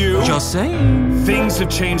 Fuck you! Just saying. Things have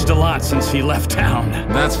changed a lot since he left town.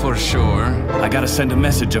 That's for sure. I gotta send a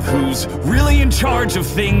message of who's really in charge of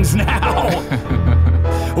things now.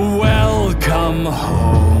 Welcome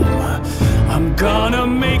home. I'm gonna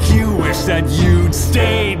make you wish that you'd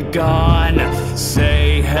stayed gone.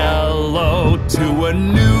 Say hello to a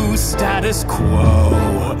new status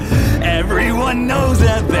quo. Everyone knows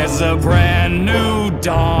that there's a brand new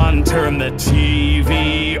dawn. Turn the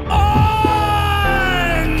TV on!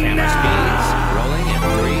 Camera speeds rolling in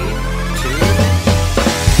 3, 2.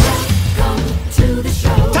 Welcome to the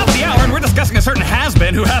show. Top of the hour, and we're discussing a certain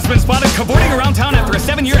has-been who has been spotted cavorting around town after a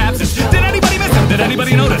 7-year absence. Did anybody miss him? Did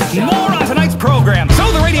anybody notice? More on tonight's program.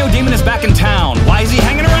 So the radio demon is back in town. Why is he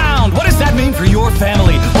hanging around? What does that mean for your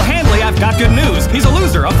family? Well, Handley, I've got good news. He's a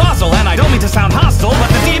loser, a fossil, and I don't mean to sound hostile, but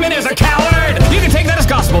the demon is a coward! You can take that as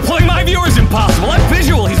gospel. Pulling my viewers impossible. I'm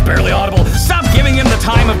visual. He's barely audible. Stop giving him the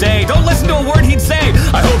time of day. Don't listen to a word he'd say.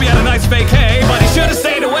 I hope he had a nice vacay, but he should have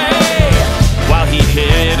stayed away. While he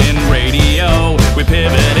hid in radio, we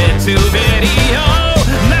pivoted to video.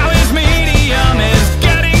 Now his medium is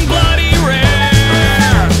getting bloody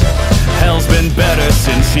rare. Hell's been better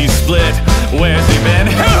since he split. Where's he been?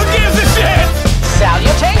 Who gives a shit?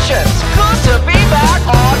 Salutations! Good to be back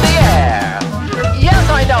on the air! Yes,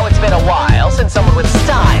 I know it's been a while since someone with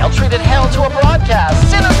style treated hell to a broadcast.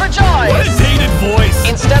 Sinners rejoice! What a dated voice!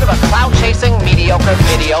 Instead of a clout-chasing, mediocre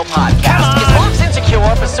video podcast, is Mark's insecure,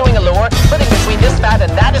 pursuing a lure, splitting between this fat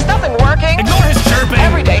and that? Is nothing working? Ignore his chirping!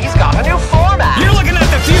 Every day he's got a new format! You're looking at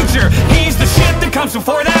the future! He's the shit that comes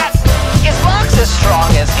before that! Is Mark's as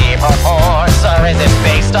strong as he purports, or is it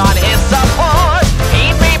based on his support?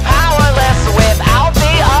 He'd be powerless without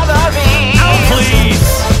the other bees. Oh, please!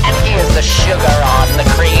 And here's the sugar on the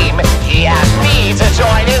cream. He asked me to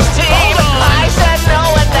join his team. I said no,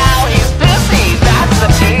 and now he's busy. That's the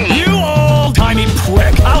team. You old-timey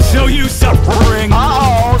prick! I'll show you suffering!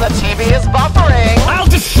 Uh-oh, the TV is buffering. I'll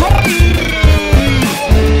destroy you!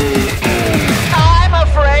 I'm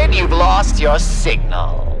afraid you've lost your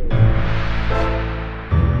signal.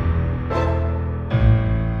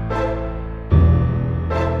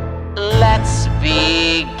 Let's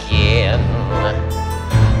begin.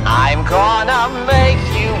 I'm gonna make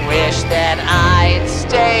you wish that I'd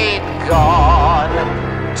stayed gone.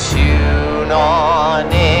 Tune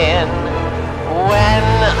on in when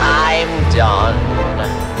I'm done.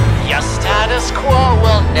 Your status quo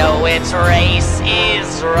will know its race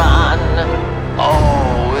is run.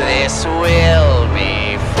 Oh, this will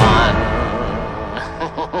be fun.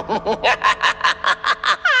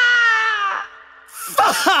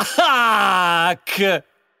 Fuck!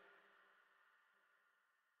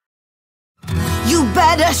 You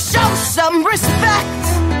better show some respect.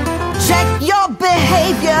 Check your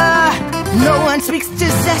behavior. No one speaks to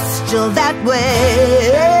Celestial that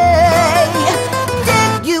way.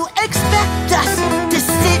 Did you expect us to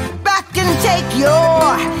sit back and take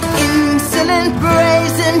your insolent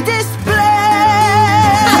brazen display?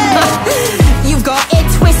 You've got it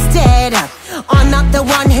twisted. I'm not the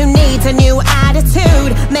one who needs a new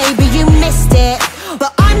attitude. Maybe you missed it,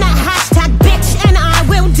 but I'm that hashtag bitch, and I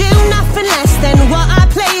will do nothing less than what I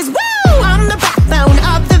please. Woo! I'm the backbone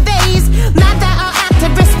of the V's. Mad that I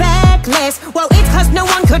acted respectless. Well, it's cause no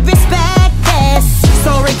one could respect this.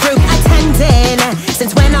 Sorry, group attending.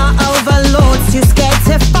 Since when are overlords too scared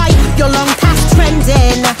to fight? You're long past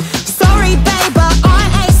trending. Sorry, babe, but I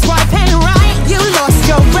ain't swiping right. You lost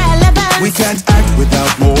your relevance. We can't act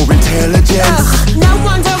without more intelligence. No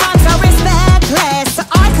wonder I'm so respectless.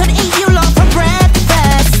 I could eat you lot for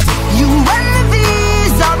breakfast. You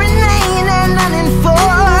wannabes are inane and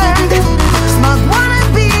uninformed. Smug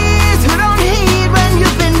wannabes who don't heed when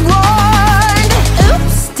you've been warned.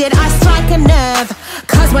 Oops, did I strike a nerve?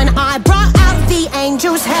 Cause when I brought out the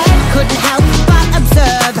angel's head, couldn't help but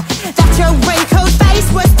observe that your wrinkled face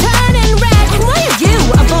was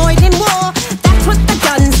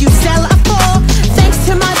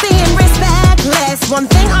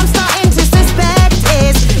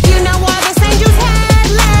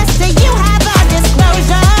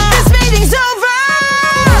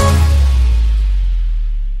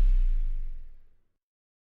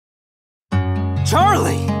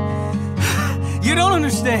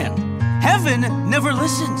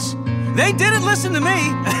didn't listen to me,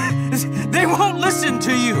 they won't listen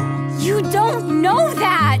to you. You don't know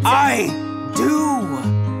that! I do.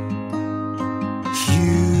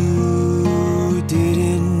 You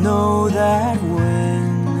didn't know that when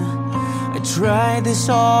I tried this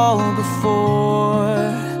all before,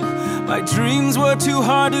 my dreams were too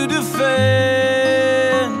hard to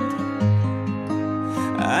defend.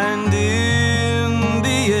 And in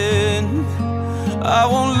the end, I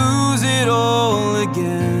won't lose it all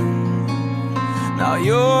again. Now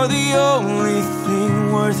you're the only thing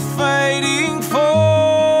worth fighting for.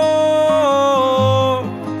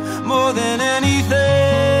 More than anything,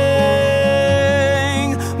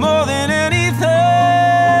 more than anything,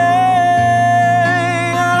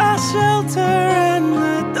 I'll shelter and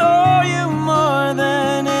adore you more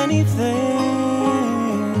than anything.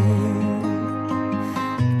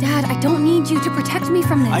 Dad, I don't need you to protect me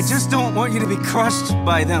from this. I just don't want you to be crushed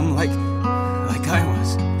by them like I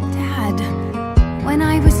was. Dad, when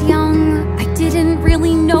I was young, I didn't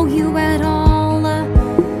really know you at all.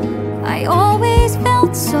 I always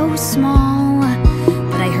felt so small,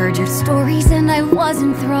 but I heard your stories and I was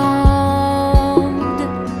enthralled.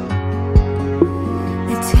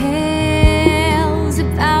 The tales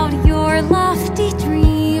about your lofty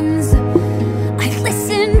dreams, I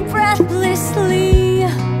listened breathlessly,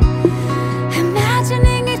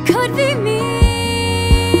 imagining it could be me.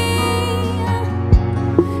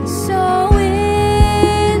 So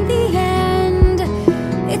in the end,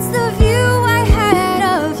 it's the view I had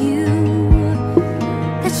of you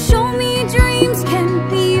that show me dreams can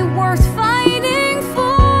be worth fighting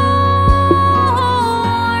for.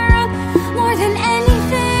 More than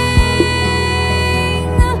anything,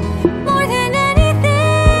 more than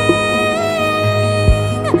anything,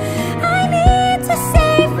 I need to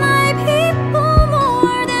save my people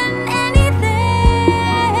more than anything.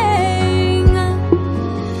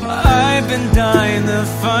 I've been dying to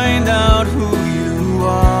find out who you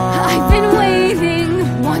are. I've been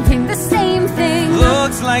waiting, wanting the same thing.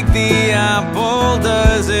 Looks like the apple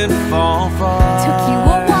doesn't fall far. Took you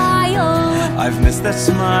a while. I've missed that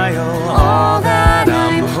smile. All that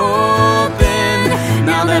I'm hoping,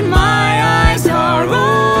 now that my eyes are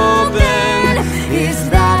open, is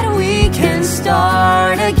that we can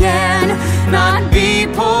start again, not be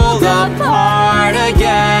pulled apart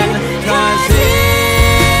again. 'Cause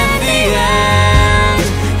in the end,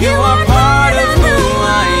 you are part of who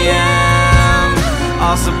I am.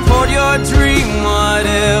 I'll support your dream,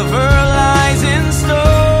 whatever lies in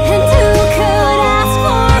store. And who could ask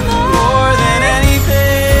for more than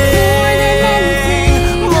anything?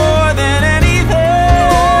 More than anything.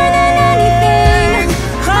 More than anything.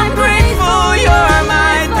 I'm grateful you're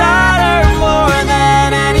my daughter. More than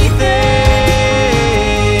anything.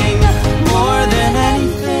 More than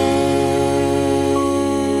anything.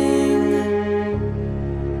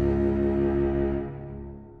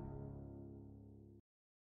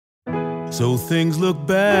 So things look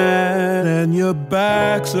bad and your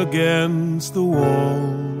back's against the wall.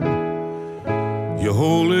 Your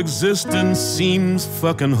whole existence seems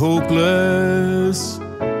fucking hopeless.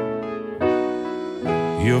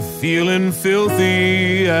 You're feeling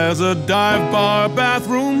filthy as a dive bar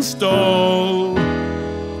bathroom stall.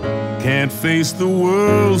 Can't face the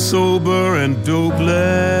world sober and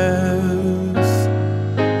dopeless.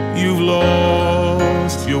 You've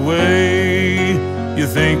lost your way. You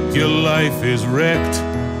think your life is wrecked.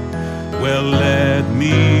 Well, let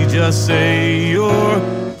me just say you're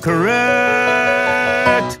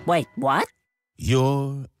correct. Wait, what?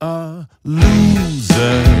 You're a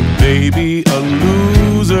loser, baby, a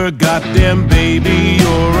loser. Goddamn, baby,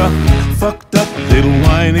 you're a fucked up little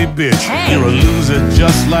whiny bitch. Hey. You're a loser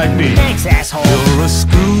just like me. Thanks, asshole. You're a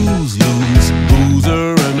screws loose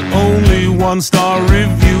boozer, an only one-star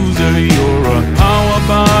refuser. You're a power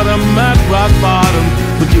bottom at rock bottom,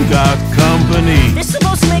 but you got company. This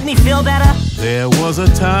supposed to make me feel better? There was a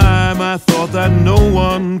time I thought that no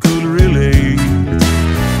one could relate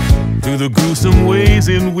to the gruesome ways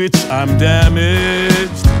in which I'm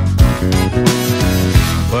damaged.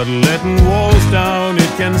 But letting walls down,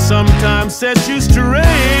 it can sometimes set you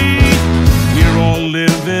straight. We're all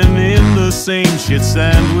living in the same shit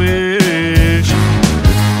sandwich.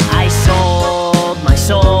 I sold my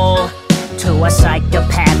soul to a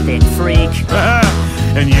psychopathic freak.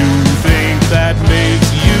 And you think that makes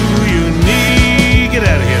you unique? Get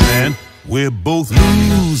out of here, man. We're both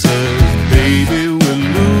losers, baby, we're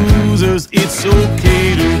losers. It's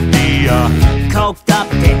okay to be a coked up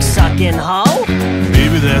dick-sucking hoe?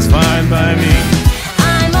 Maybe that's fine by me.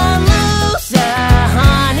 I'm a loser,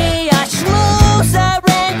 honey, a schmoozer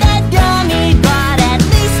and a dummy, but at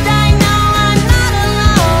least I know I'm not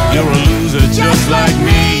alone. You're a loser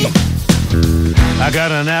I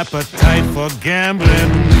got an appetite for gambling.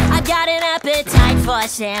 I got an appetite for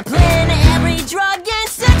sampling every drug and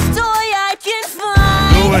sex toy I can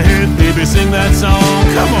find. Go ahead, baby, sing that song.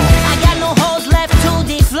 Come on. I got no holes left to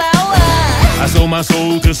deflower. I sold my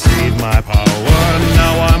soul to save my power.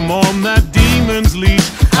 Now I'm on that demon's leash.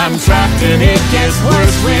 I'm trapped and it gets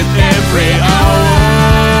worse with every hour.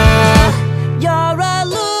 You're a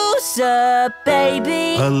loser,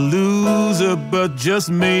 baby. A loser, but just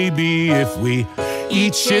maybe if we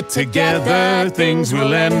eat shit together, things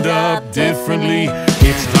will end up differently.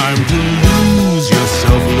 It's time to lose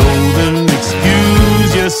yourself, loathing.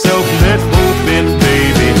 Excuse yourself, let hope in,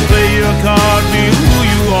 baby. Play your card, be who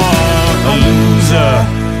you are. A loser,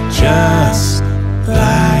 just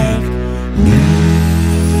like me.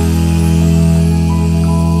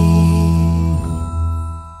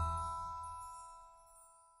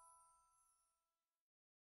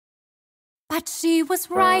 But she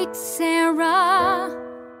was right, Sarah.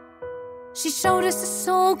 She showed us a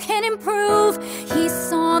soul can improve. He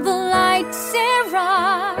saw the light,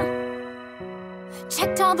 Sarah.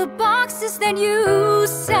 Checked all the boxes that you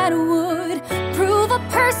said would prove a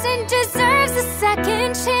person deserves a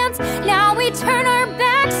second chance. Now we turn our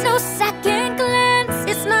backs, no second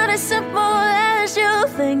glance. It's not as simple as you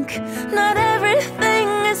think. Not everything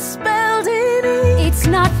is spelled in ink. It's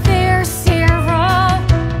not fair, Sarah.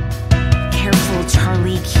 Careful,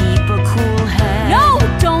 Charlie, keep a cool head. No,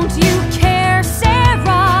 don't you care,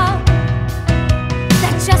 Sarah?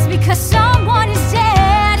 That just because someone is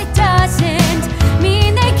dead, it doesn't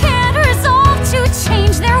mean they can't resolve to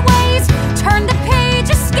change their ways. Turn the page,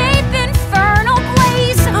 escape infernal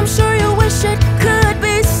blaze. I'm sure you wish it could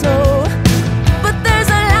be so, but there's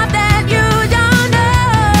a lot that you don't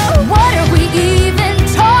know. What are we even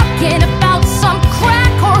talking about? Some crack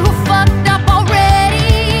or who fucked up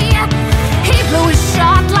already? He blew his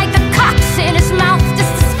shot like the cocks in his mouth. This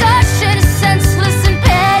discussion is senseless and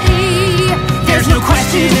petty. There's no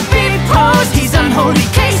question to be posed. He's unholy,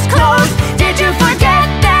 case closed. Did you forget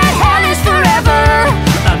that hell is forever?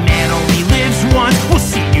 A man only lives once. We'll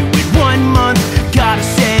see you in 1 month. Gotta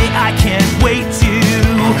say, I can't wait to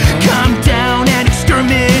come down and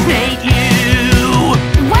exterminate you.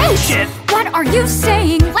 Wait! Shit. What are you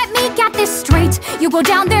saying? Let me get this straight. You go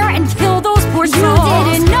down there and kill those poor souls.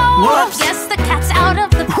 You didn't know. Whoops. Yes, the cat's out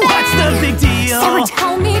of the bag. What's the big deal? Sarah,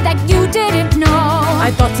 tell me that you didn't know.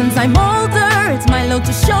 I thought since I'm older, it's my load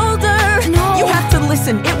to shoulder. No. You have to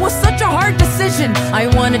listen, it was such a hard decision. I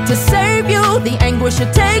wanted to save you, the anguish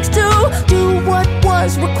it takes to do what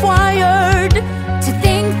was required. To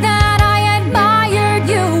think that I admired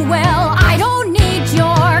you, well, I don't need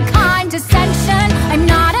your condescension. I'm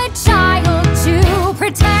not a child to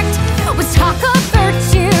protect. Was talk of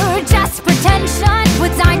virtue just pretension?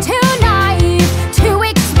 Was I too naive to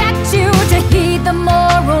expect you to heed the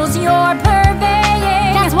morals you're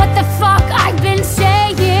purveying? That's what the fuck I've been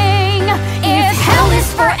saying. If hell is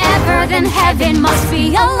forever, then heaven must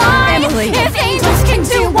be a lie. Emily. If angels can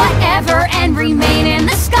do whatever and remain in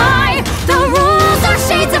the sky, the rules are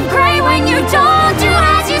shades of gray when you don't do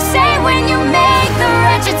as you say, when you make the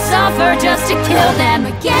wretched suffer just to kill them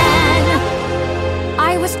again.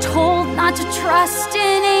 I was told not to trust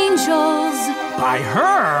in angels. By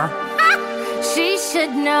her? She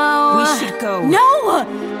should know. We should go. No!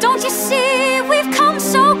 Don't you see? We've come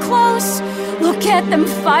so close. Look at them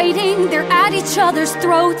fighting. They're at each other's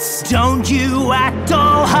throats. Don't you act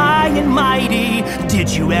all high and mighty. Did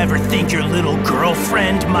you ever think your little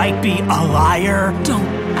girlfriend might be a liar? Don't,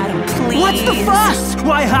 Adam, please. What's the fuss?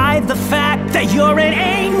 Why hide the fact that you're an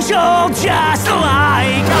angel just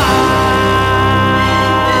like I?